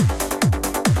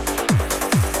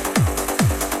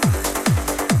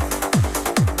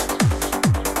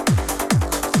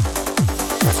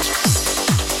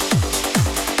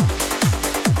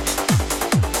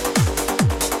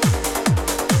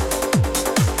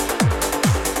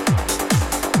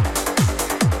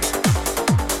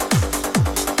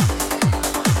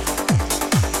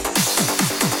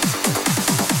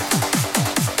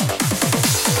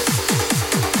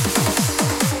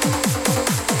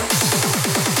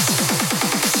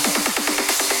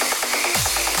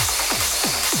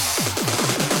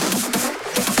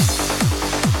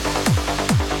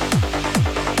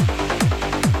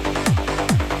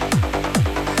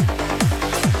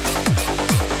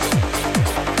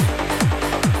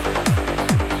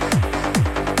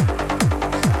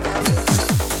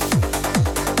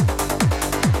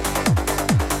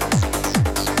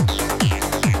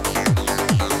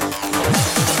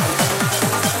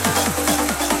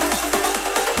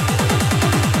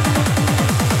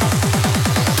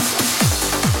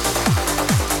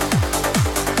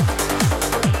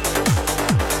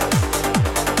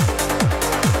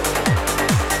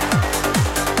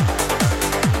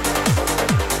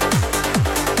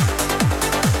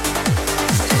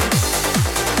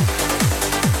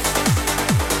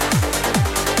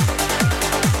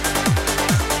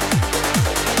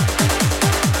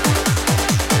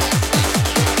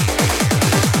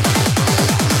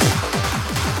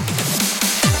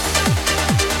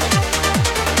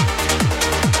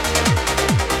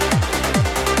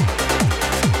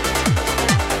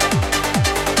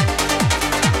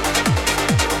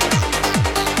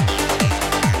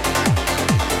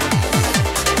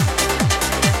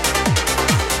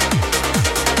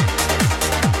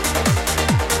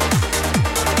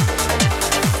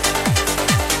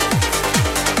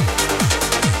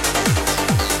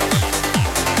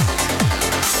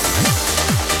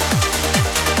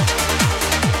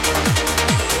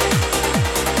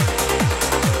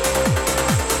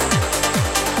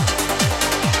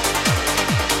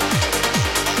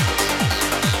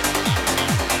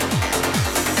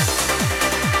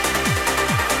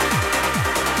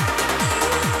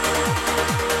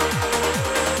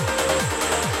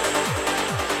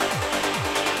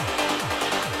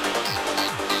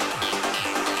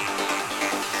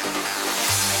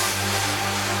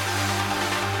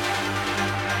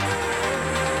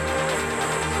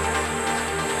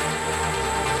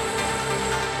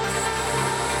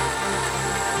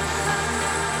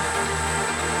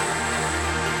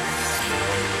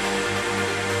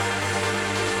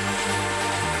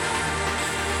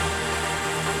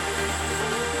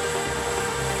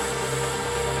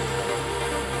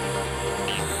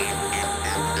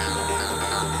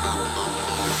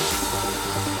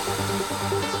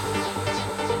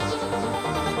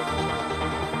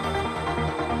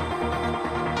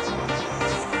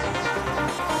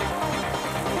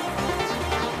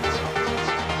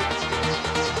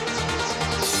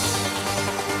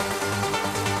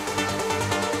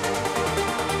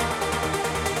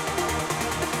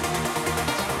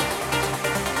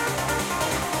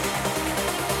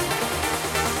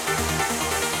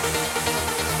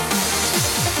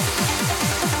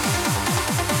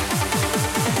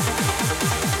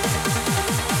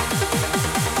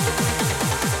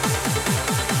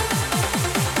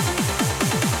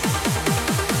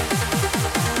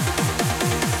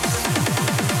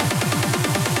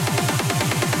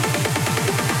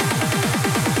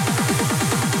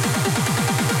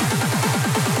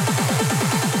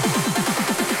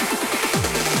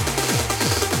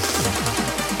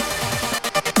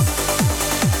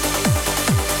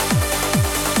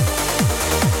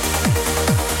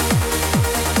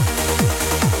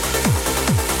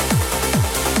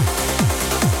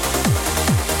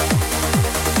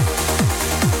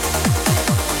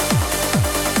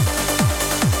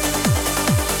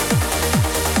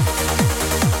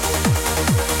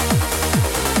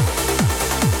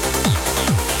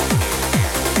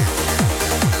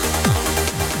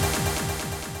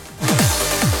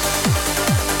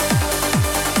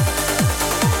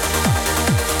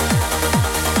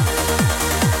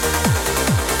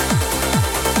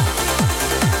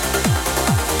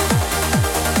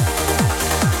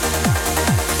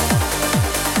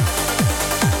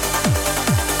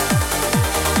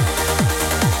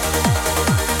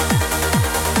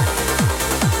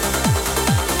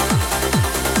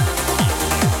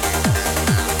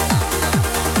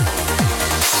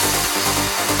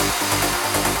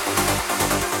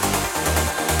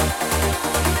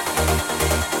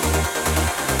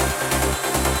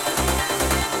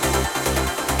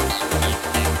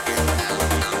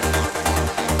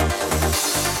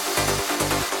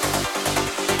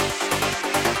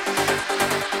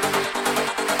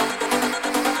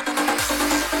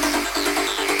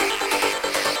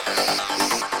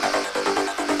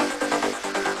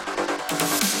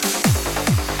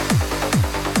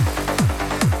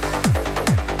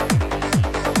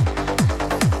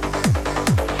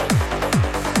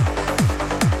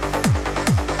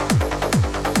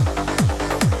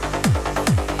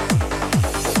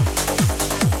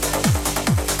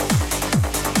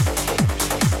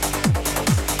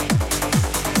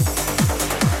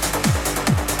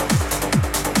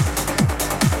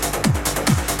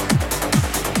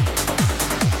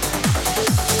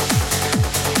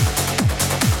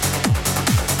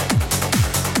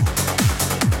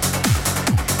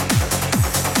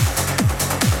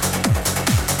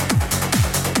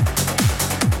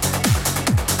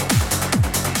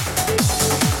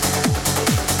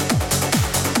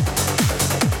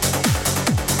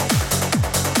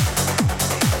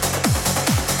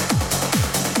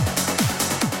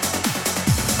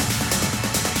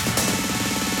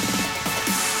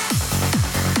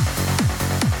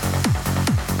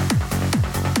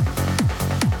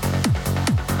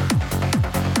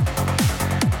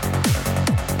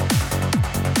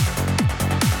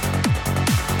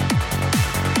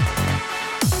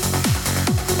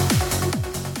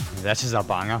 this is a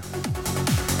banger.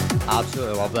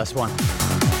 Absolutely love this one.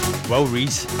 Will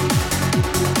Rees.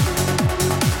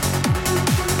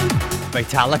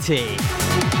 Vitality.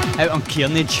 Out on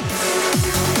Kearnage.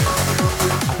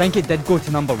 I think it did go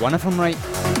to number 1 if I'm right.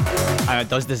 And it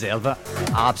does deserve it.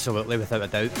 Absolutely, without a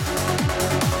doubt.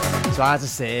 So as I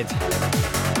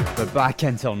said, we're back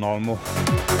into normal.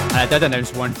 And I did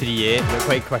announce 138, but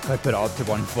quite quickly put it up to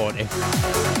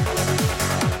 140.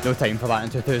 No time for that in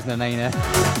 2009, eh?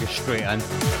 Go straight in.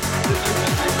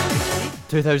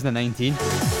 2019.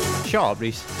 Shut up,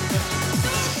 Rees.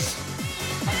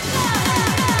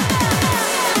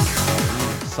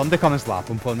 Somebody come and slap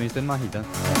him for me, he's doing my heat in.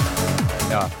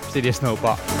 Yeah, serious note,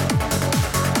 but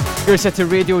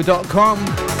GrooveCityRadio.com,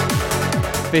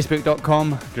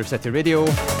 Facebook.com, Groove City Radio,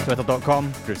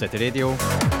 Twitter.com, Groove City Radio,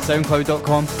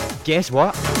 SoundCloud.com. Guess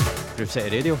what? Groove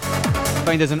City Radio.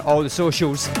 Find us on all the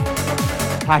socials.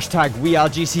 Hashtag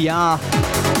WeAreGCR,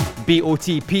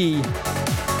 BOTP,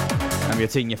 and we're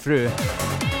taking you through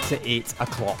to 8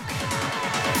 o'clock.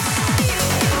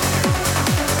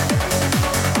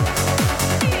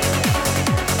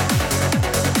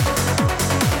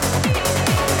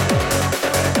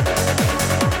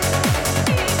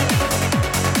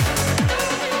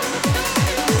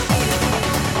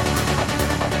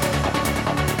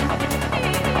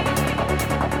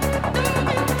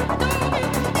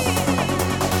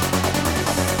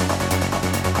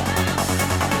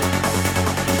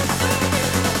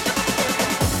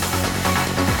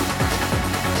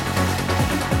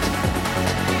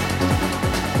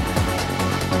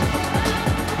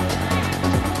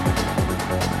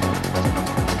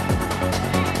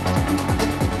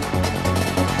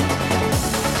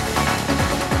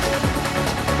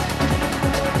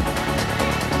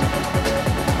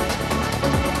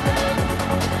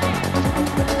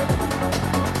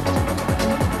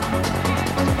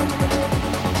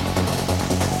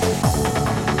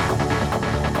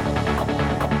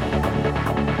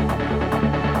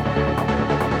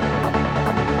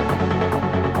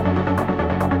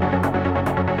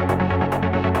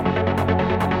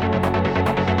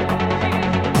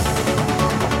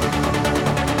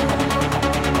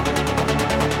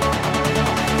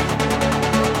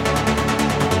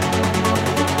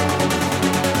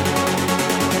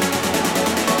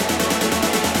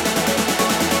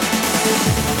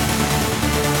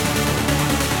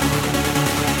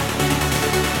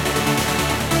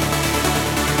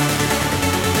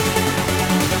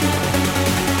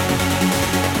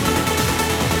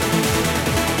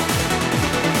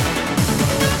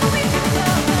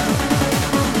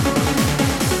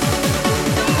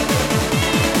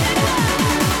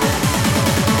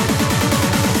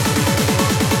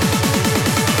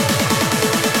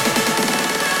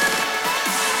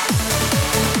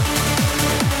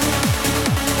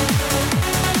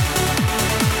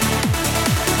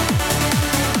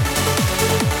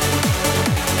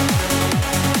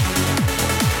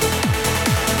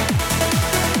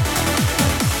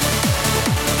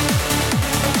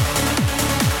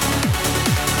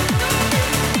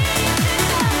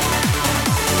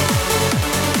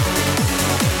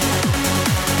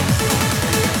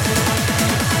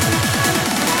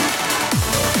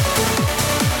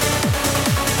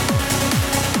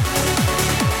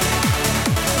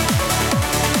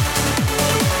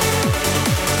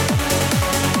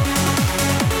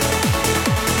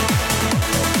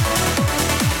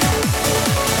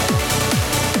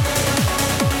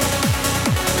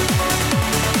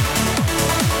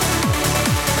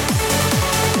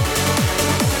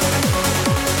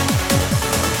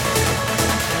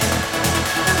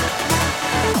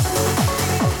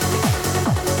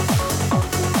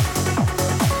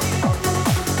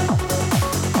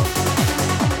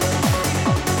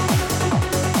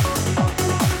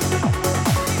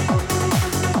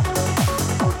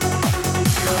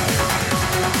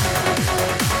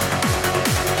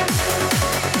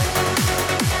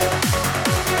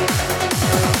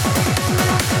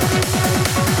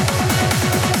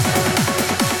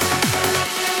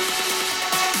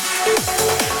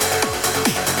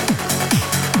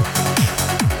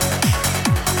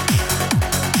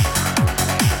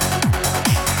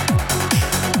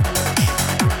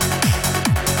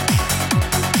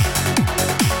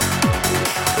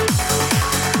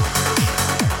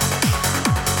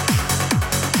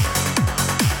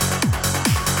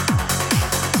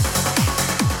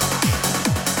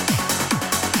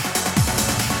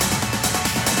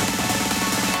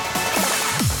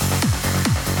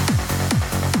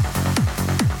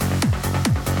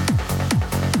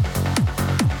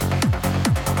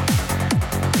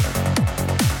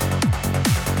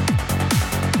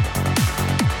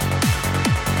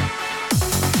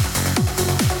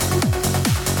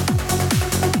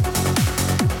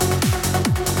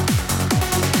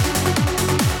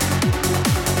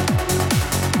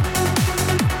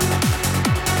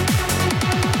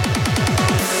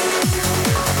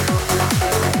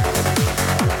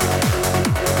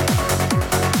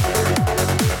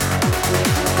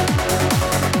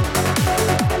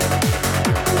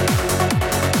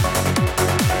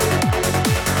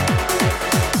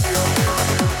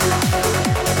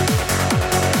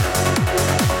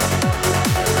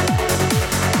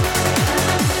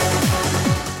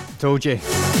 Told you,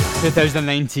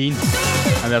 2019, and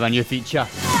we have a new feature.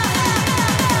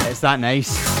 It's that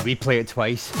nice, we play it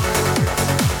twice.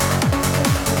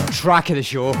 Track of the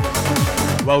show,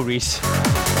 well, Rees,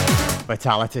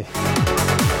 Vitality.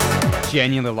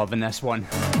 Genuinely loving this one.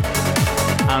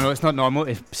 I know it's not normal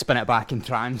to spin it back in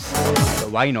trance,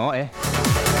 but why not, eh?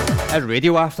 It's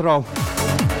radio after all.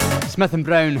 Smith and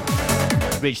Brown,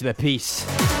 Reach the Peace.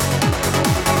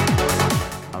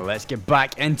 And let's get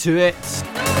back into it.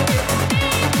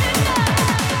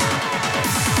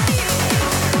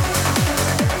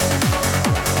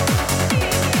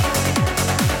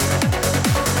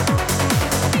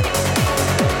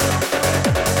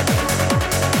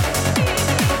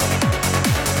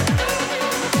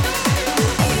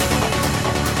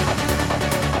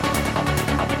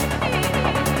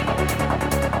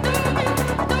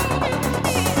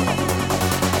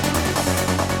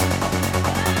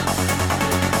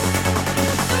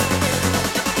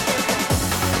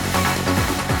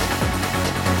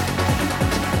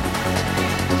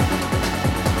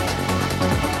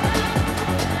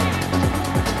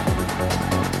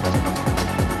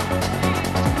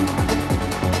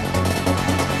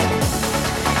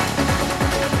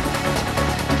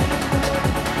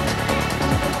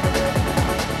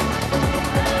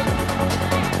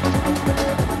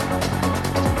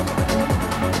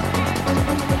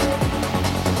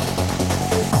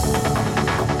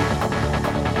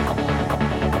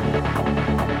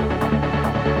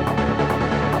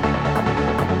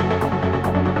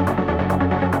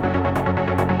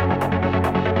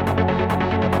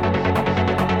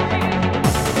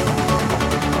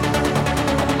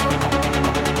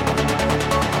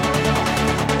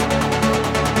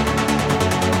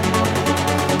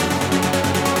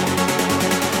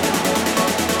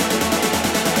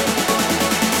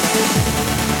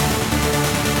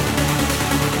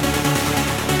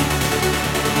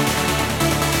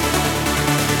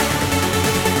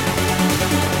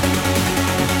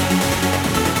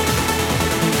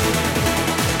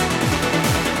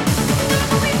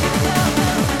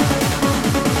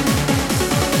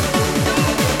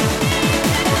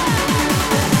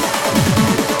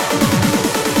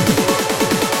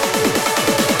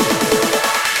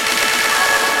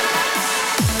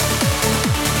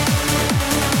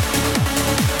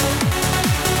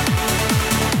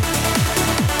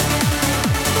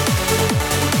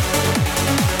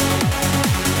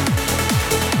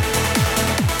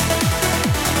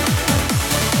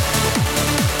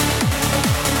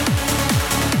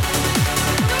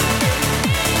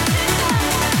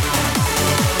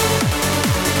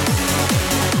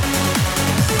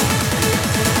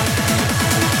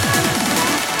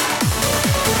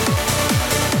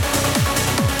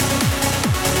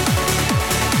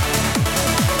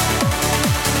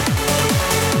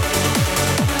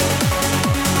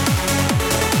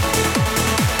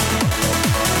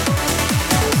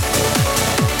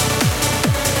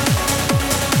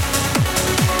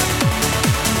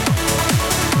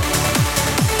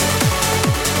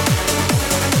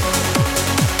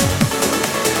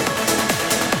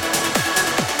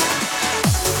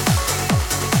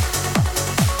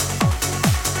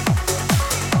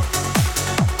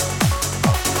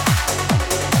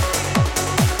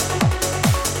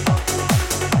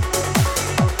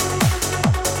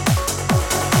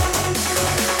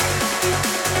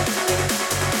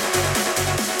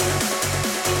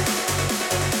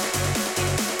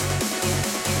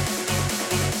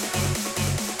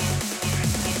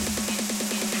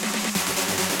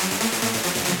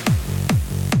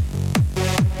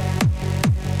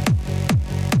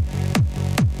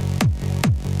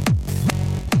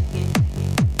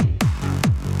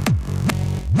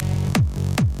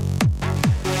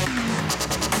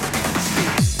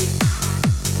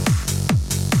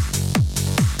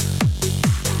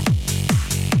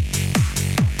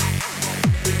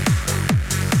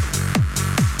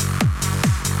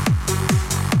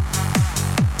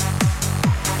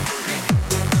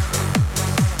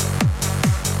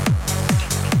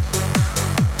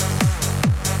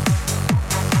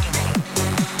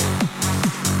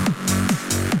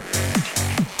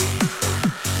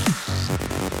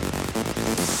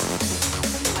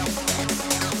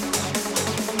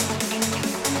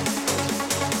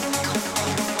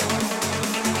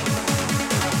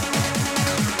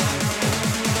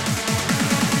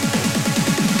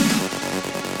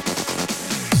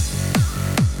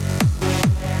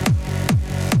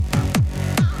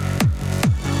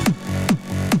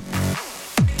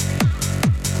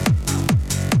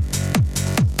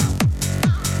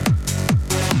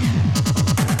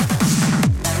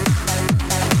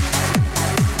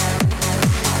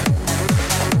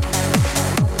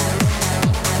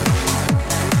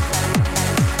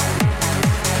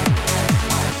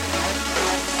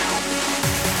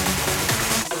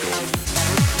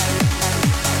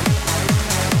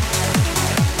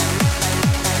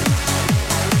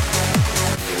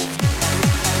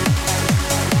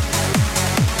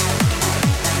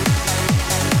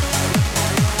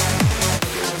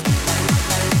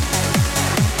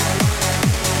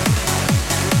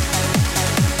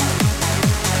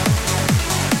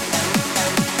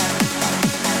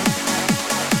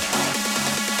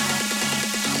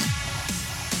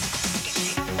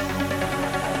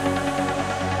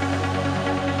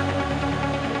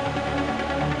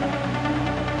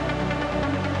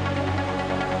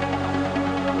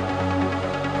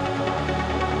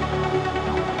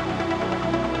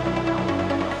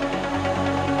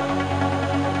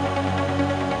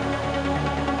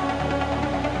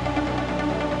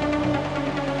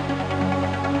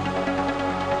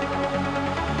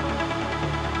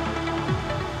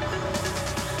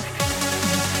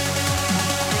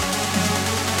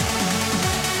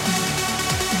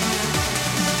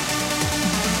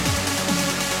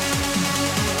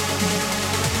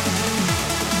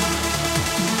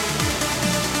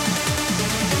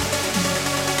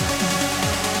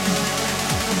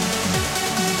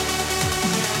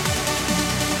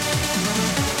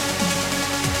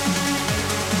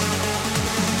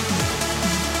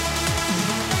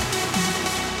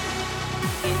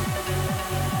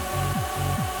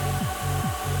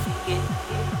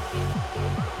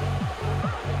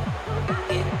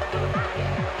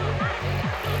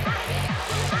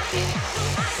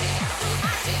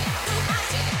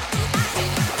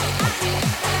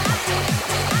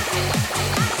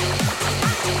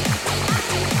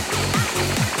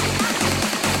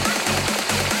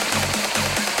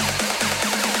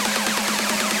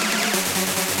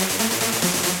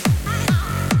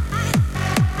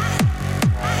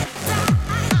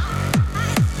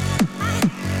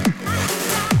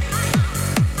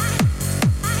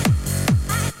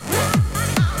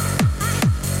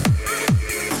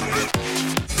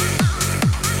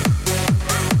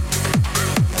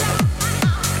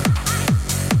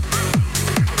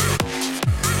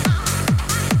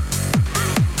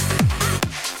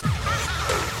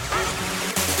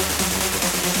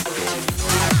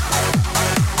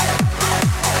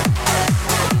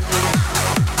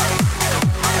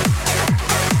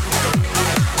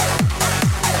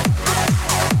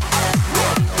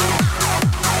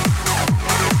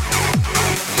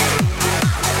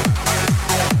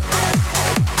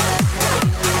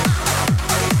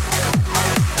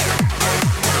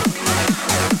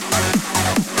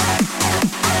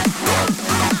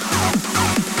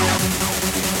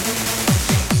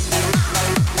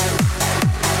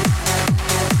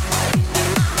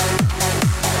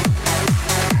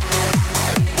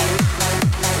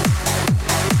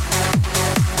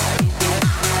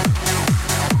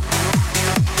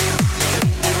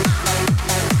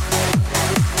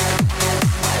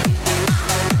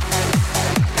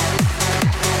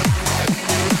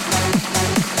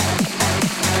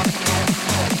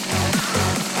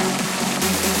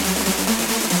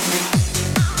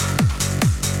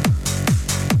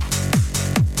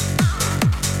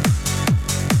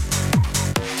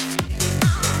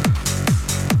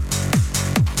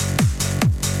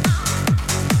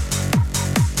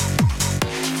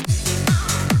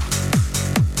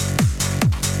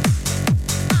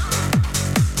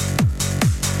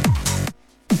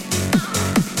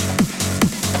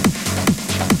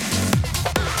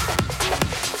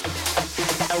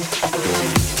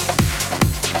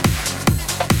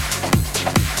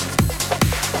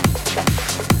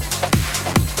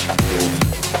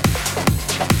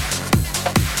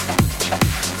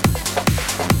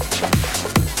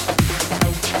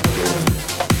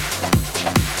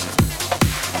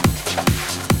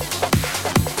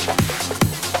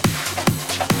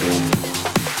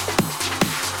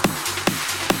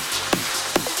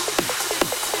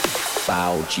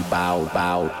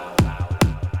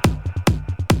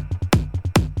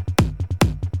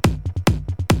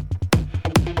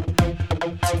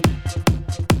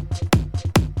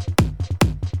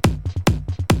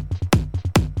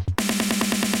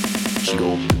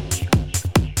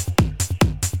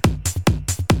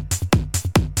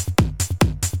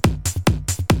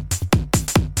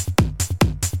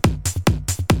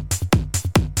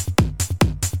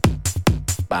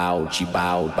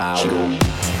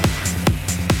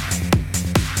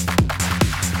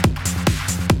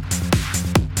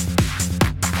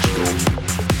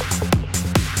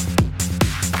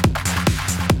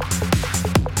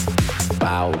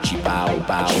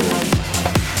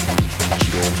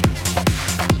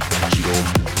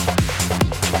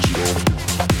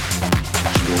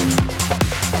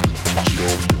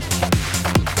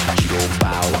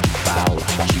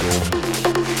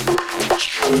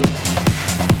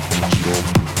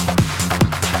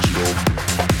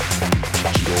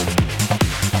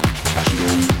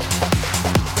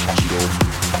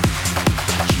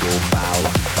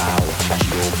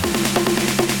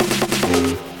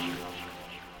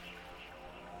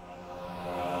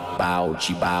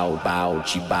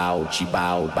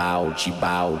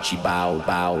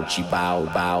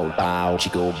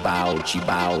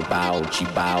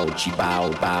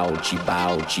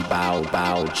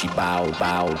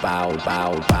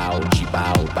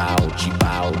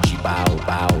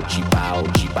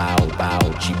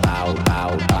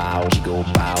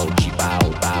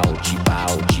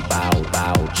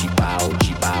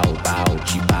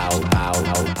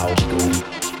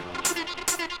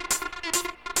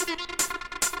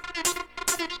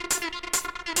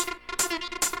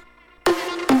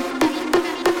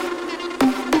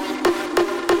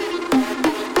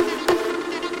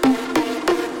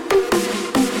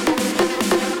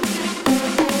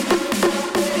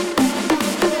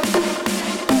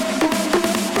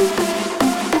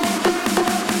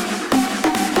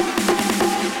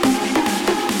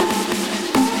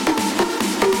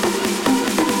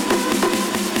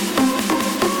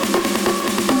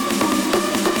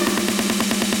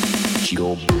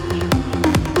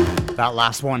 That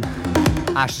last one,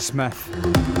 Ashley Smith,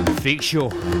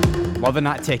 Freakshow. Loving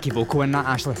that techie vocal in that,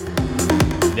 Ashley.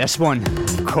 This one,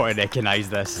 gotta recognise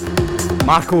this.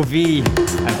 Marco V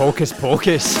and Hocus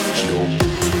Pocus.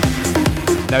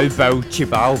 Now bow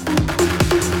chibao.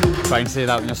 Try and say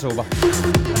that when you're sober.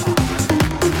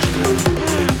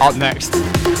 Up next,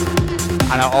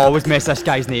 and I always mess this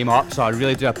guy's name up, so I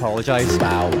really do apologise.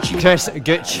 Kriess,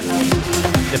 Guyte,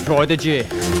 the Prodigy.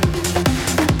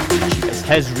 It's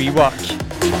his rework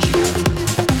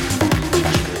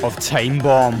of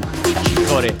Timebomb.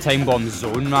 Sorry, Timebomb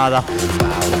Zone rather.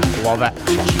 Love it.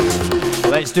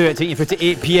 Let's do it, taking you through to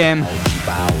 8 PM.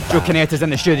 Joe Canetta's in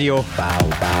the studio.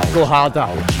 Go harder.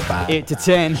 8 to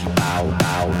 10.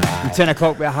 From 10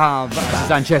 o'clock we have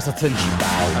Suzanne Chesterton.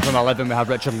 And from 11 we have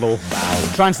Richard Lowe.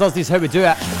 Trance Thursday's how we do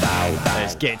it.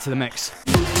 Let's get to the mix.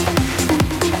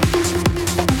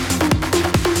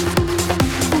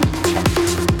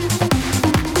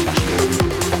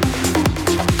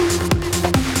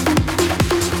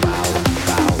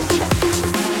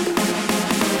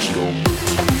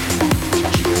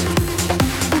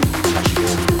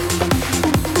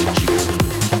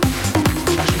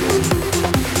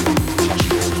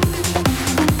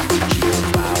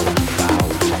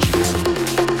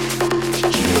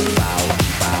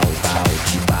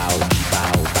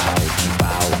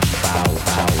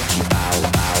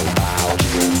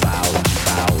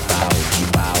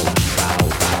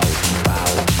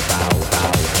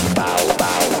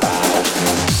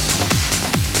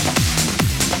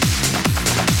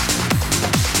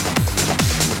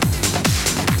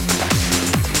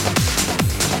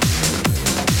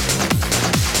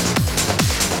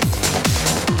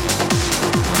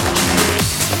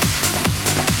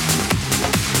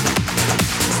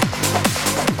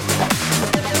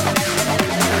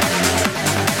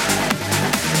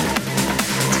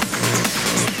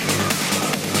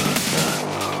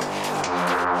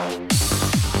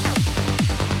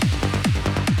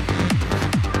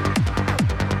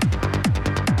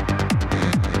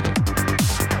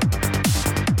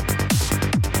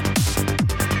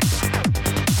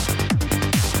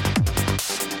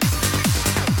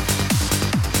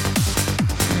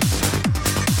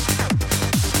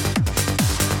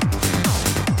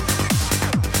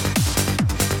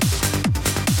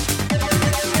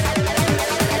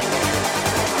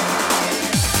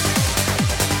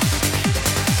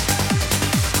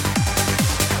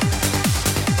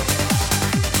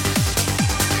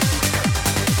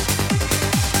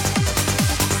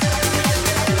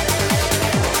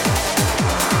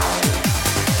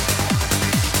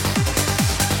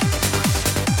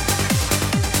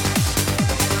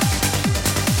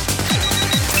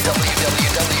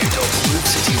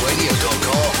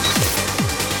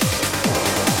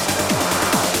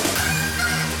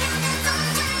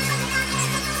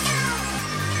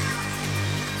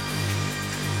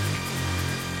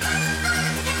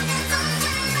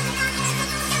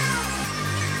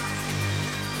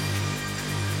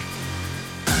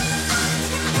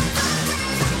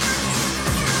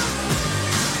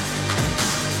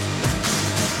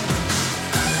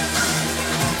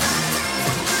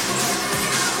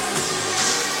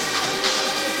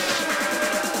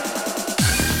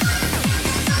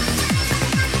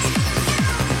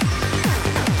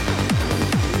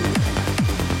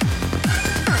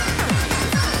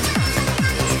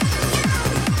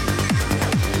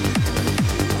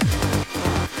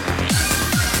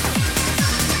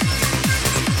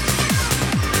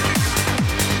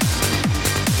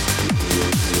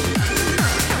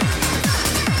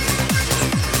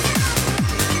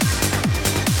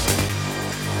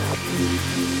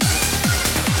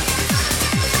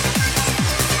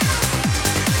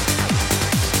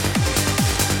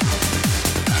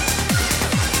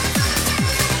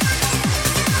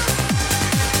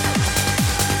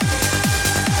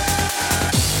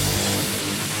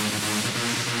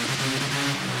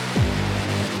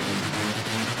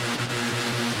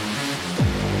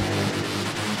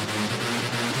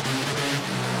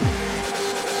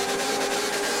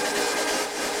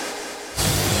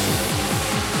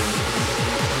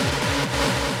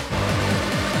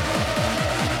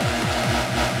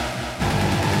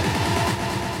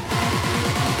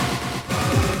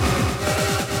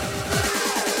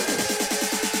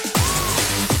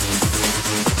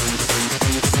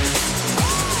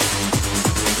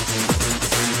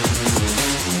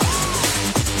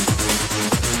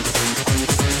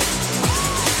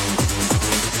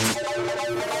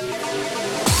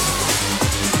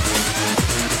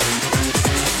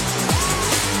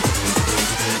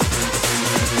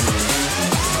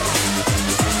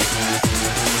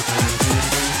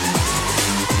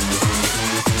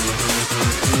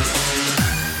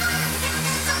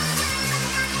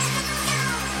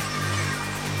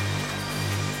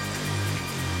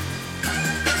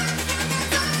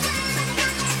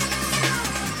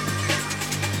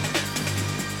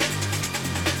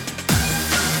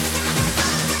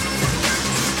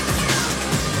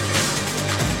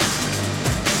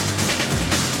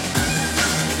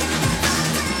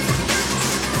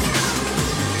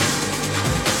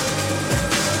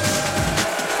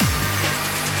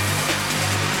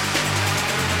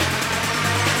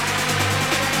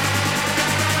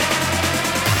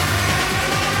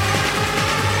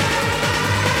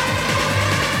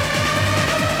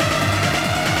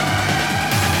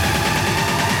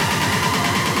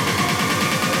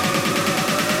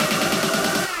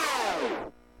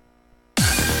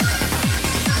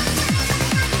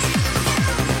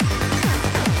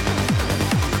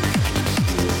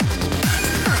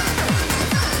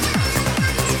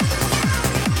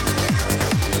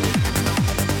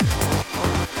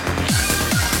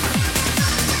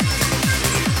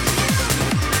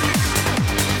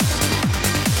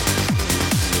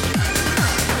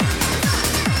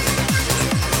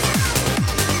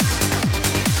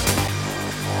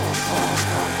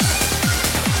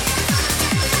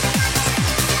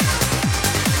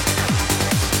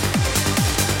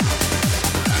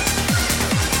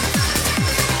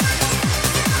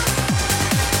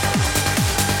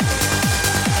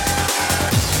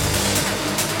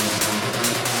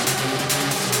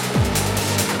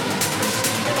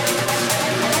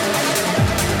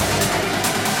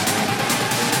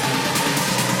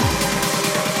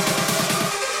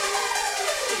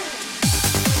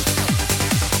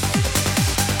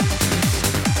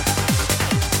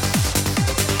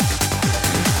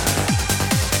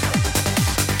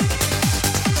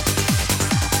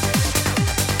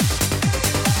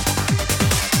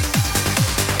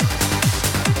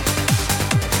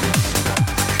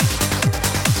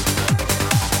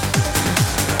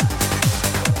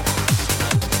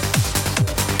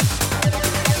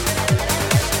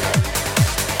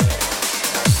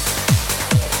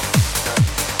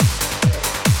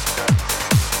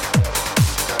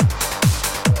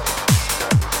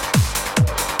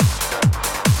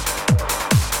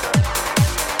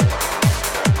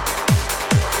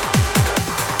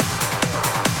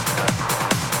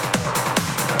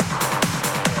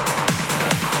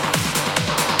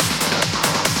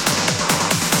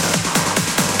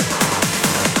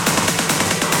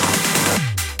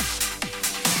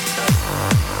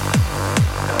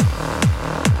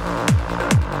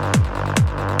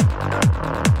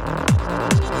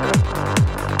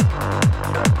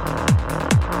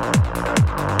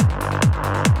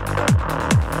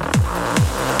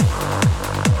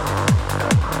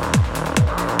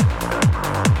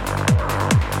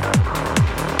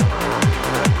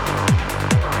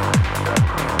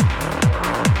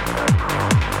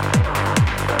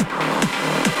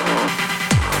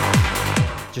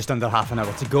 Just under half an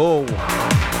hour to go.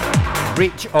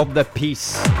 Reach of the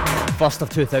Peace, 1st of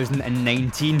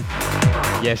 2019.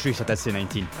 Yes, Rees, I did say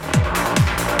 19.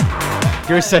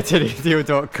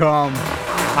 GrooveCityRadio.com.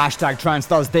 Hashtag Trance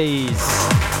Thursdays.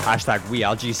 Hashtag We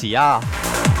Are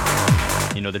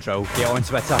GCR. You know the drill. Get on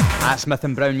Twitter at Smith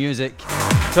and Brown Music.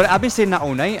 Sorry, I've been saying that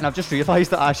all night, and I've just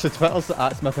realised that actually Twitter's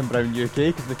at Smith and Brown UK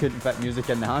because they couldn't fit music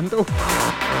in the handle.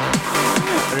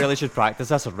 I really should practice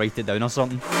this or write it down or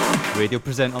something. Radio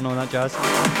presenter and all that jazz.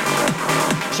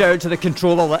 Shout out to the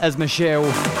controller that is Michelle,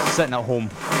 sitting at home.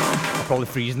 Or probably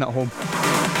freezing at home.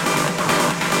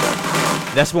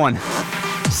 This one,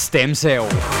 Stem Cell.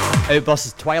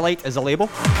 Outburst's Twilight is a label.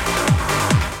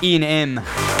 Iain M.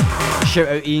 Shout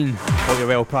out Iain. Hope you're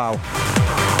well, pal.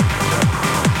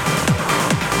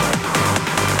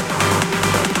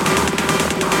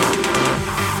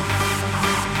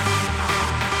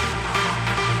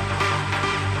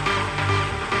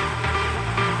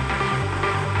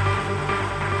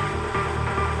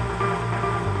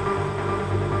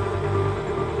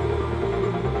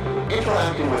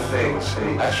 Interacting with things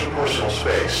in the extrapersonal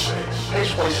space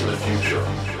takes place in the future.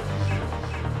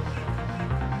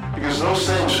 Because those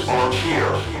things aren't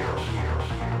here.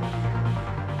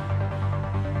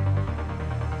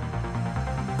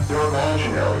 They're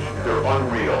imaginary, they're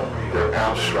unreal, they're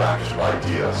abstract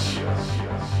ideas.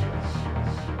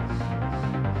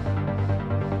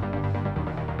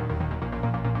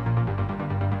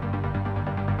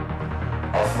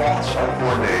 Our thoughts are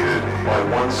coordinated by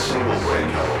one single brain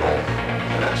chemical,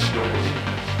 and that's dopamine.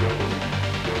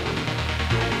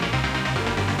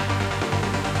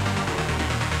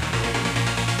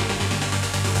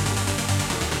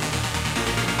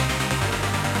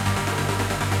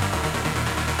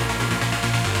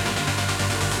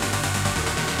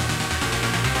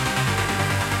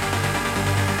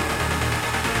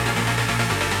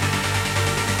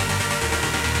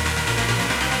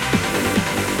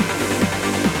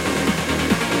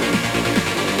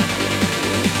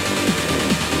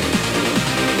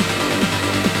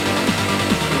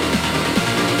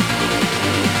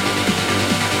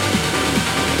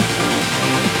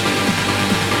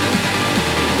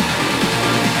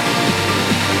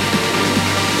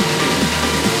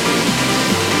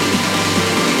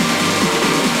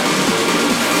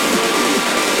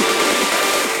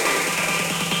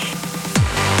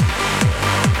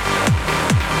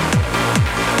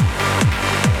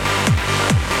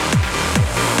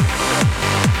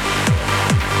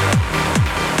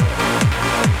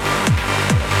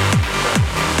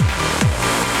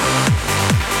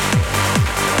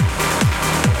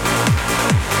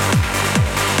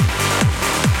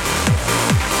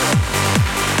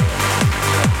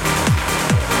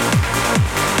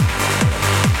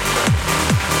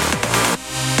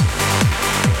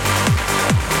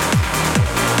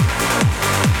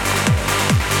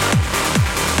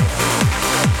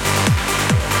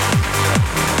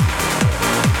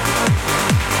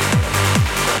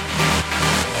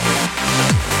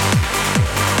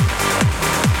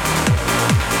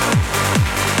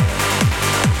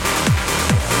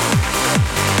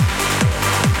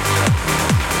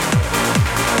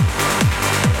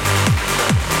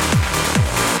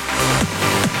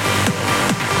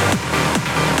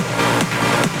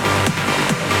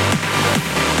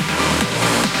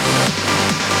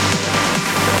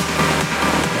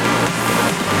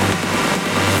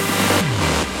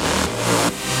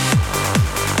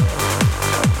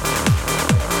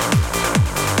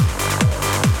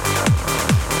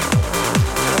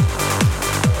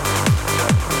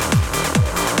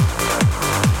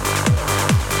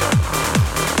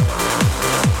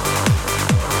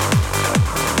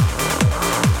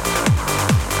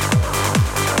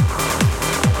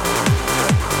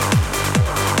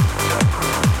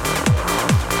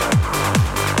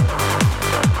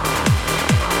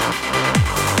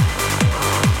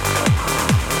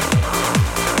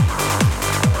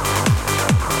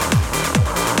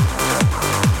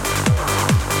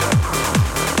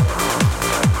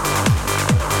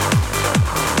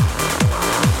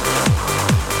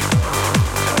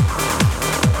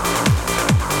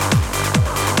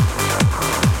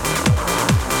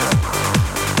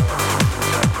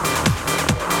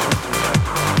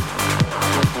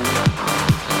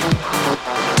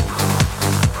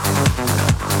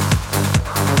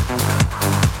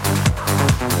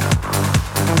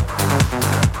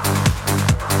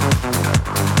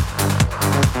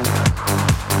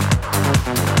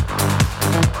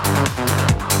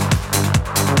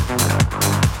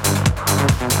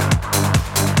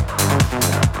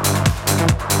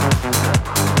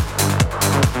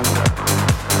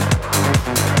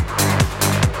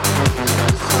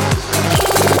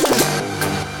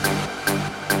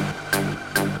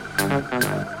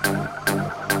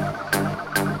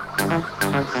 On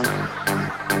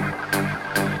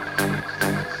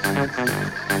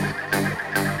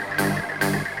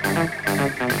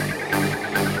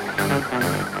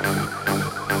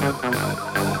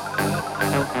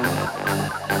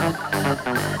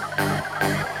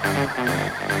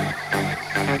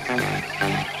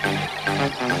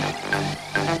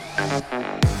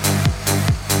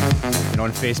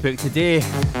Facebook today,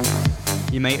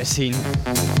 you might have seen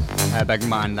a big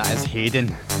man that is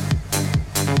Hayden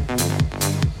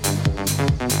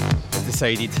has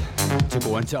decided to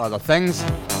go into other things,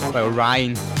 while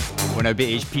Ryan will now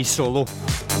be HP solo.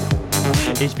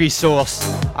 HP Source,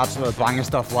 absolute banging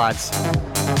stuff, lads.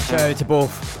 Shout out to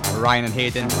both Ryan and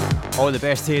Hayden. All the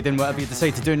best, Hayden, whatever you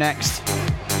decide to do next.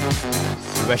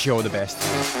 We wish you all the best.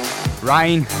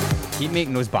 Ryan, keep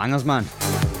making those bangers, man.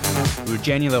 We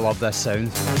genuinely love this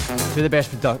sound. Two of the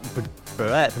best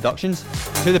productions,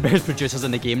 two of the best producers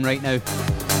in the game right now.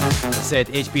 I said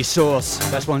HB Source,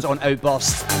 this one's on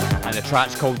Outburst, and the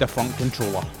track's called Defunct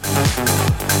Controller.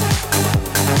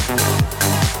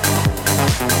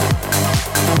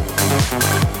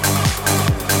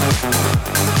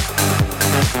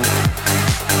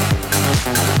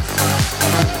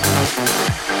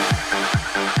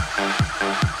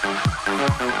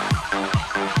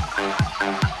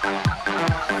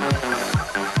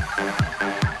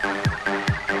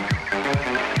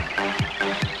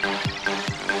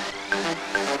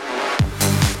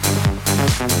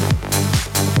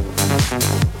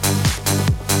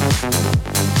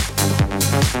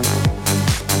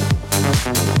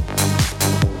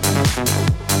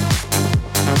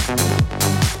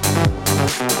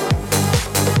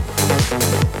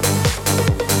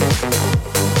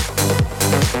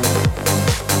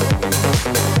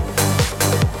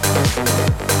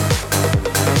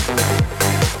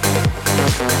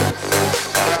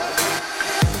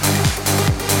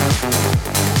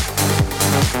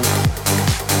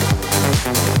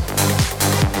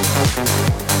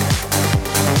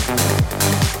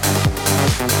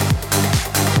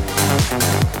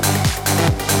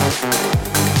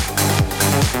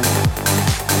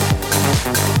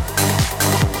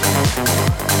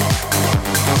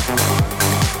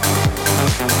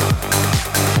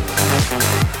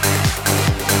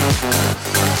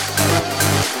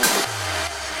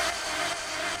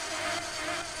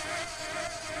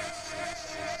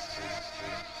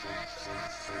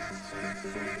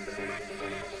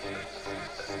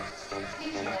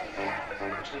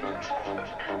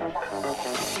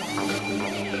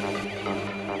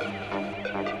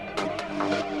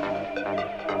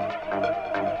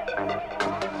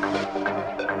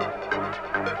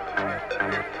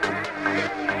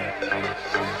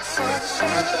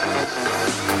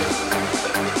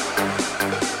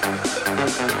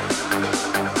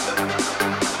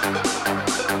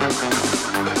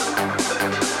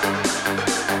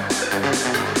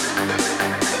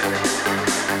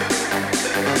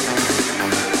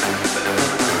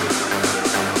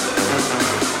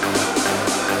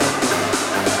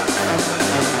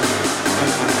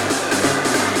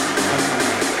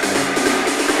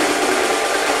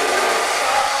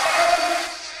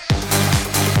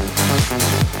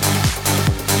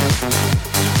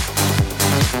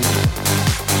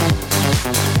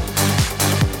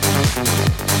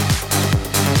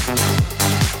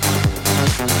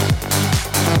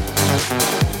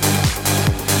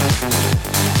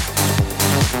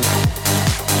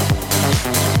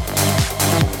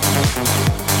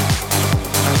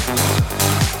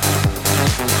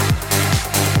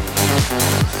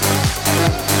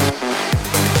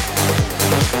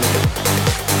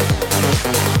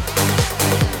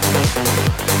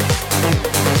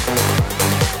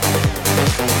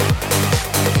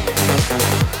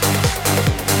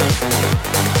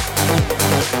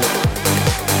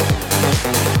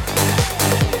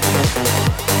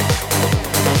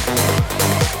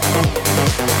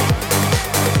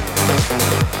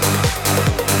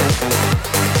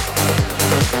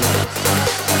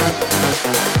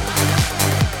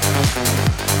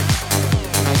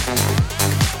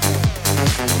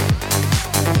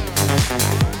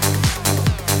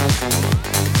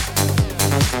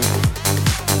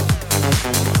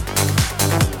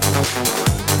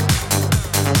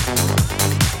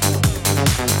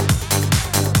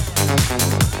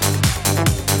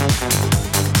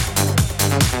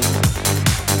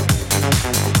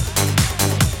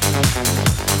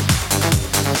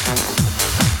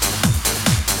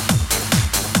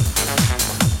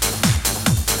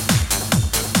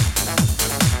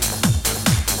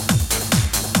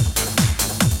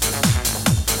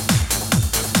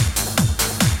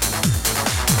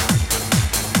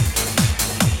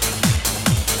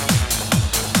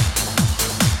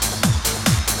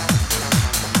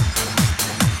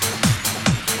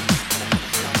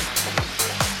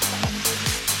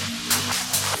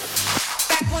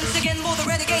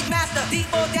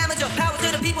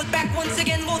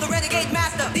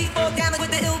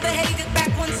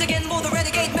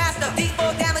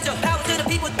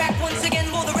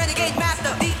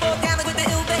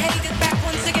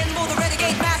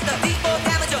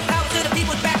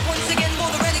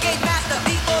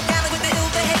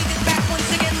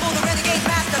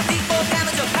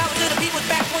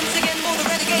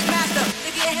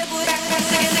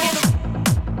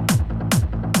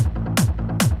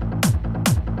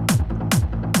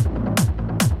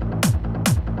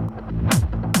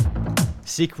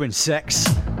 Sequence 6.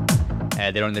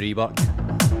 They're on the Rework.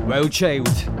 Wild Child,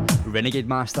 Renegade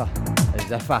Master.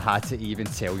 As if I had to even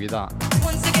tell you that.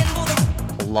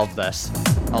 Love this.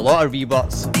 A lot of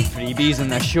rebirths, freebies in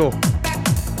this show.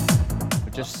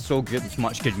 Just so good,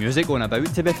 much good music going about,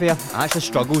 to be fair. I actually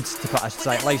struggled to put a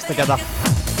set list together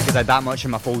because I had that much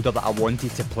in my folder that I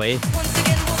wanted to play.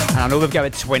 And I know we've got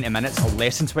about 20 minutes or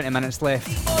less than 20 minutes left.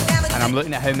 And I'm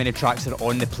looking at how many tracks are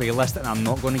on the playlist and I'm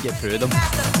not going to get through them.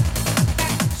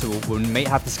 So we might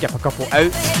have to skip a couple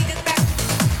out.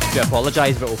 I do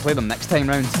apologise, but we'll play them next time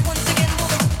round.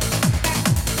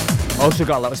 Also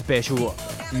got a little special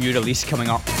new release coming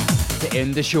up to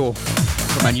end the show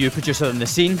from a new producer in the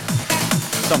scene.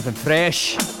 Something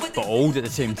fresh, but old at the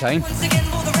same time.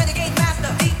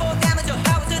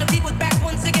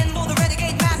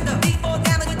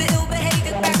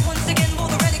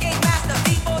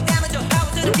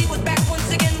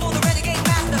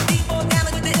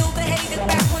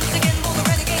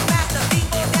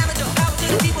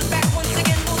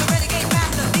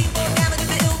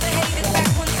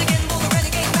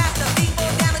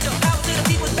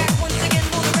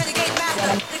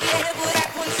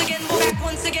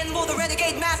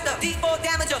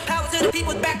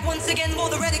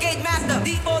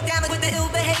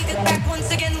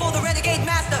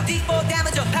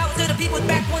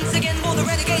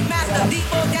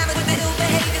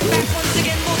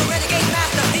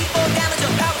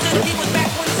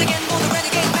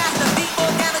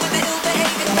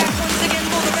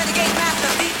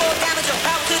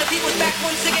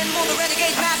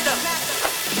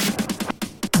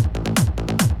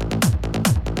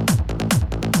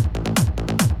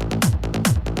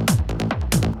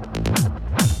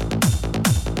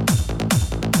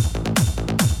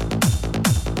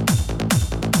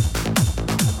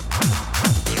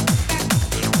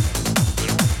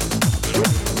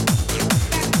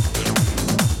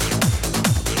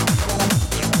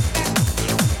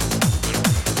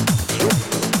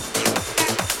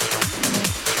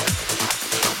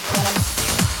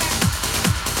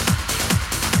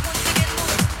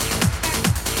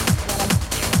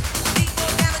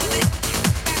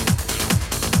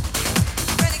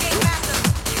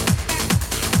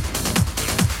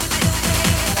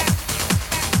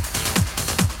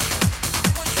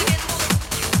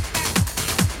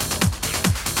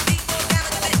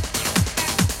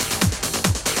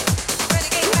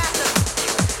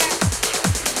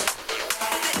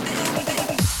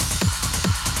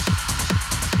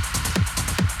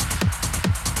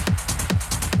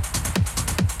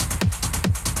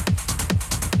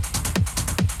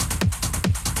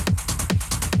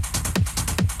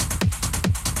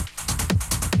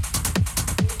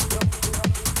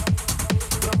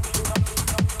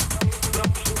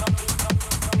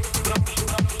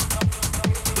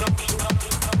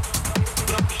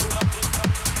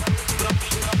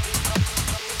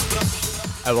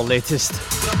 Our latest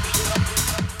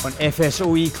on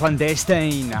FSOE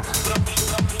Clandestine.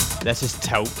 This is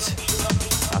Tilt,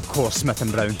 of course, Smith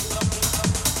 & Brown.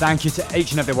 Thank you to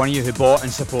each and every one of you who bought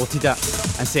and supported it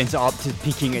and sent it up to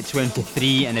peaking at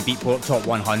 23 in the Beatport Top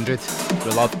 100.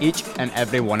 We love each and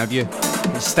every one of you.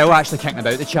 It's still actually kicking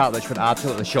about the chart, which we're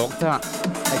absolutely shocked at.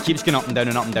 It keeps going up and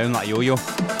down like a yo-yo.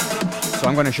 So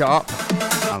I'm going to shut up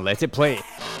and let it play.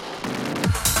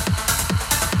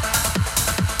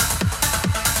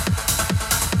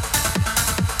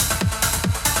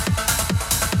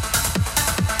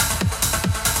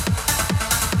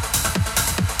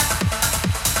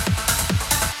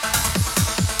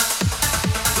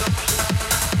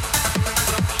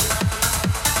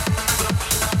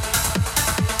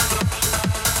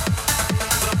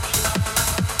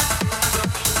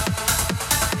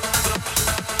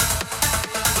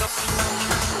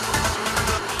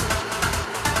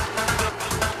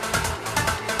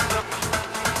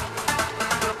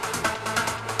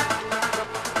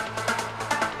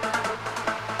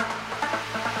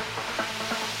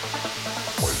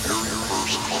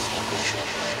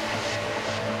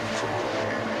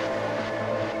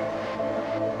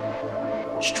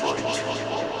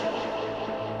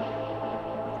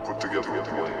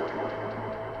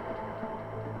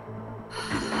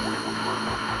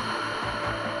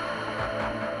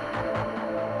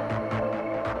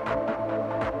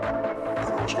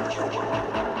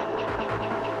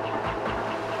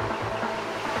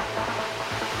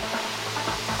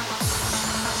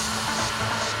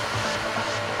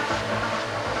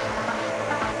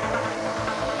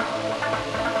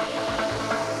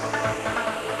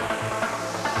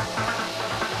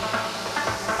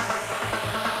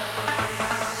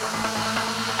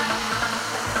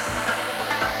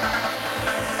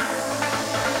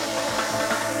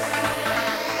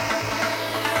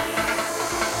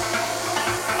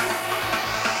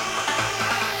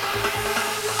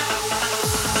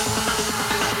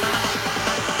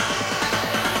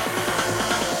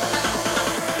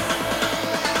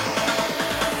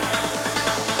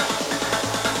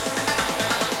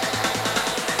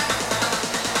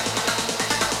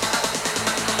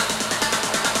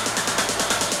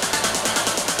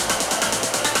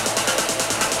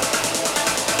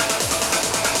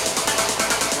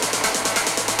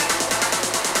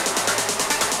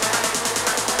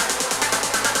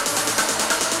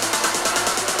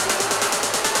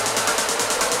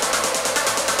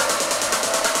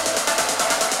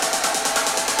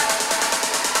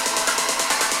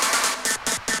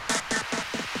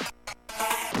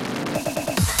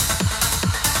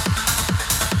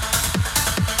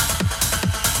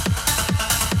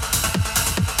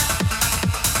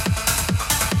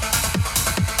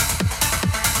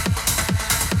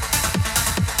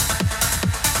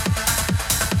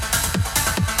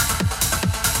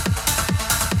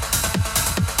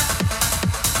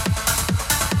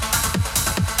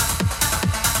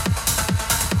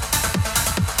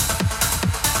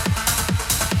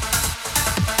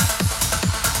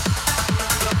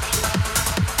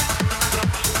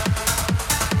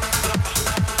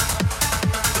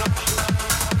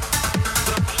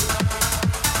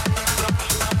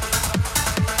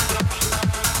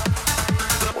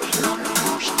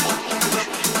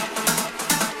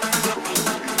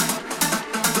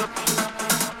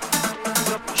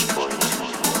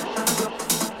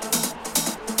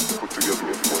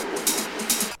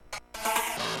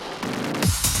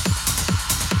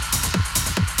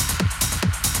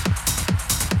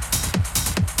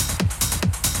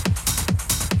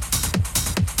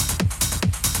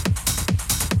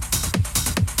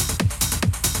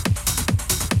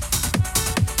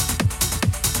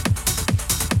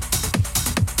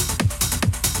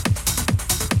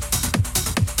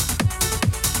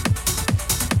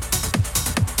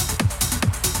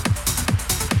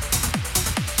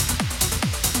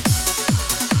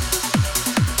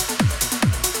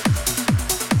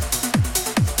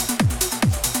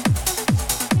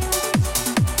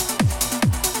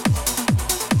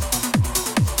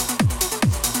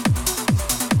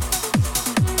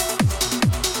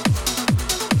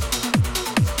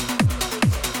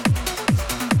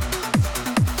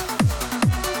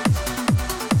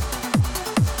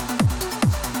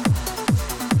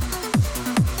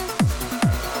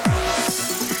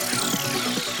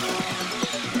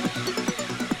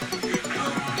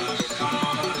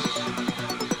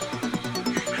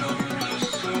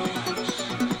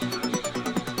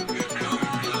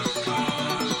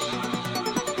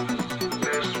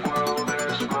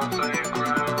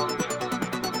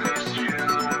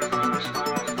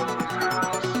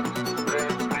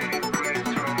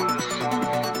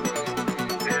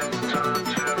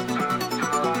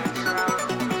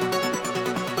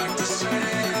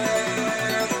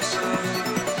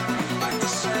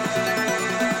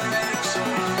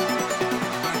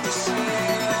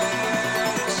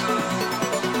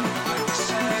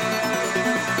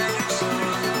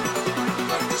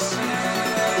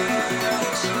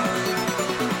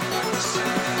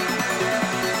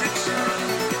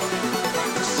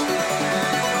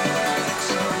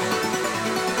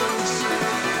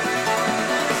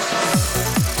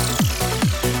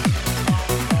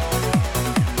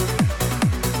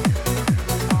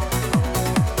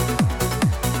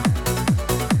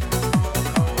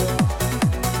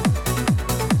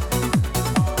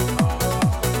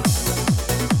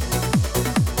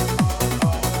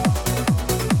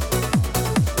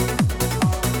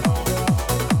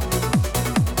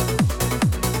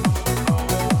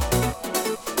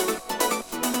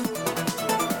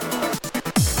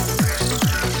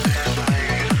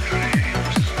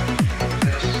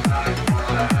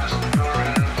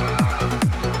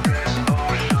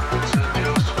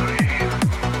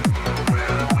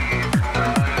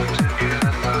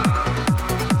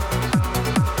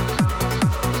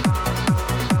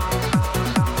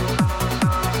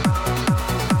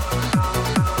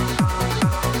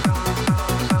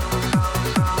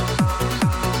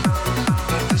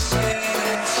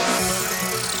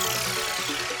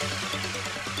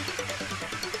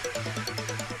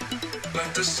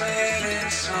 like the setting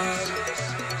sun.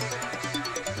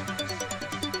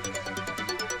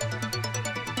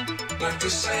 Like the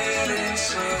setting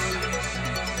sun.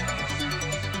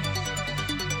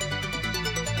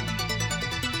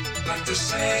 Like the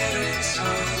setting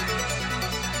sun.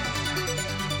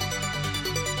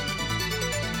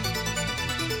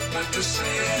 Like the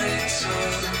setting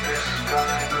sun. This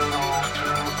sky belongs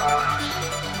to us.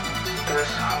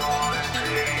 This heart is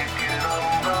taking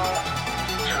over.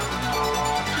 Too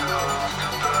long to us to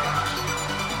pass.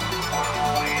 When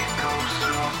we go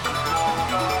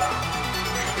supernova.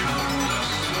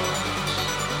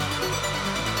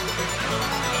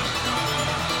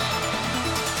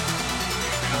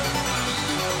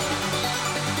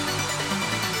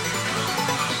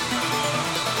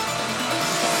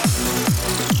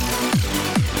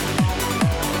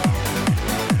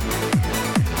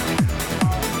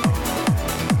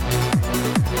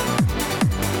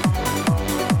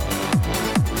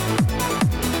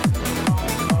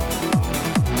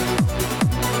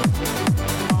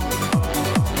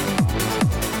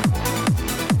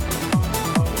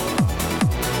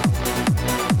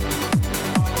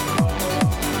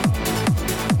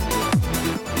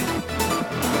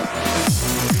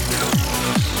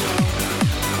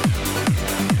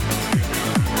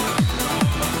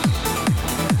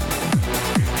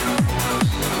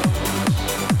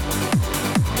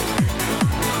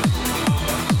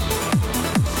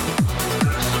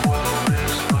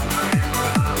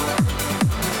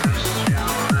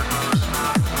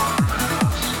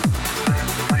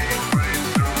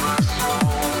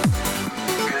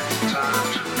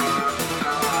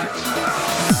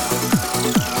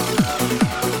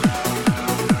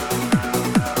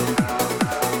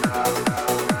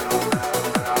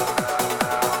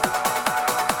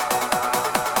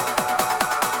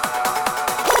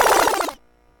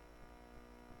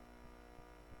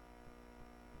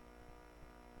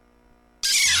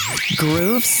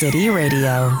 Groove City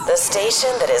Radio, the station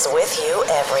that is with you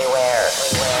everywhere.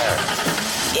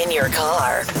 In your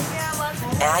car,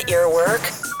 at your work,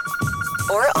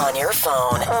 or on your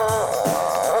phone.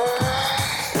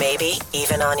 Maybe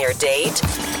even on your date.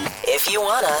 If you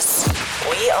want us,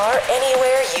 we are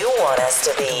anywhere you want us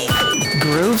to be.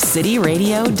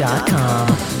 GrooveCityRadio.com.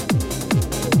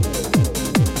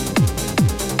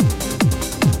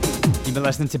 You've been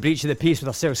listening to Breach of the Peace with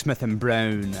ourselves, Smith and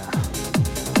Brown.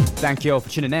 Thank you all for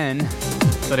tuning in.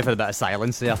 Sorry for the bit of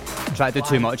silence there. Try to do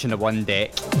too much in the one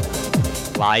deck.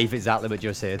 Live, exactly what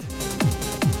you said.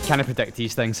 Can't predict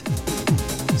these things.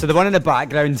 So the one in the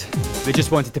background, we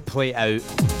just wanted to play out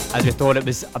as we thought it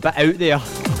was a bit out there,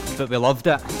 but we loved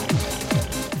it.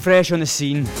 Fresh on the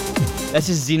scene. This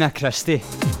is Xena Christie.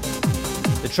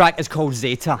 The track is called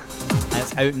Zeta, and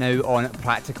it's out now on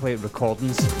Practical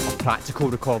Recordings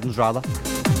rather.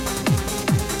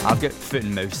 I've got foot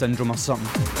and mouth syndrome or something.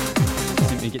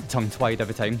 Seem to get tongue-tied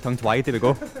every time. Tongue-tied, there we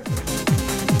go.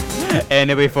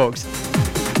 Anyway, folks,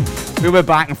 we'll be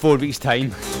back in 4 weeks'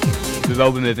 time. We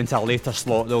will be moving to a later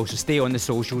slot though, so stay on the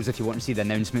socials if you want to see the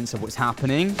announcements of what's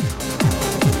happening.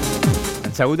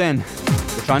 Until then,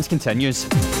 the trance continues.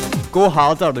 Go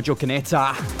Harder with Joe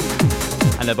Canetta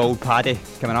and the Bold Paddy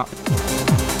coming up.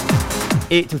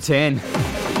 8 till 10.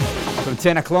 From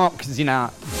 10 o'clock, the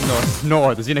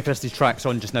Xena Christie's track's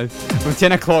on just now. From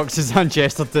 10 o'clock, Suzanne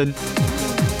Chesterton.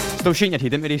 Still shaking your head,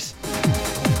 didn't we, Rees?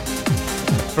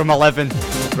 From 11,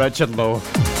 Richard Lowe.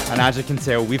 And as you can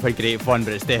tell, we've had great fun,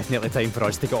 but it's definitely time for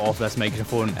us to get off this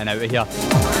microphone and out of here.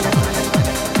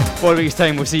 4 weeks'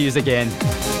 time, we'll see you again.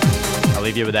 I'll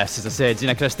leave you with this. As I said,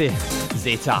 Xena Christie,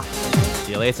 Zeta.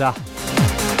 See you later.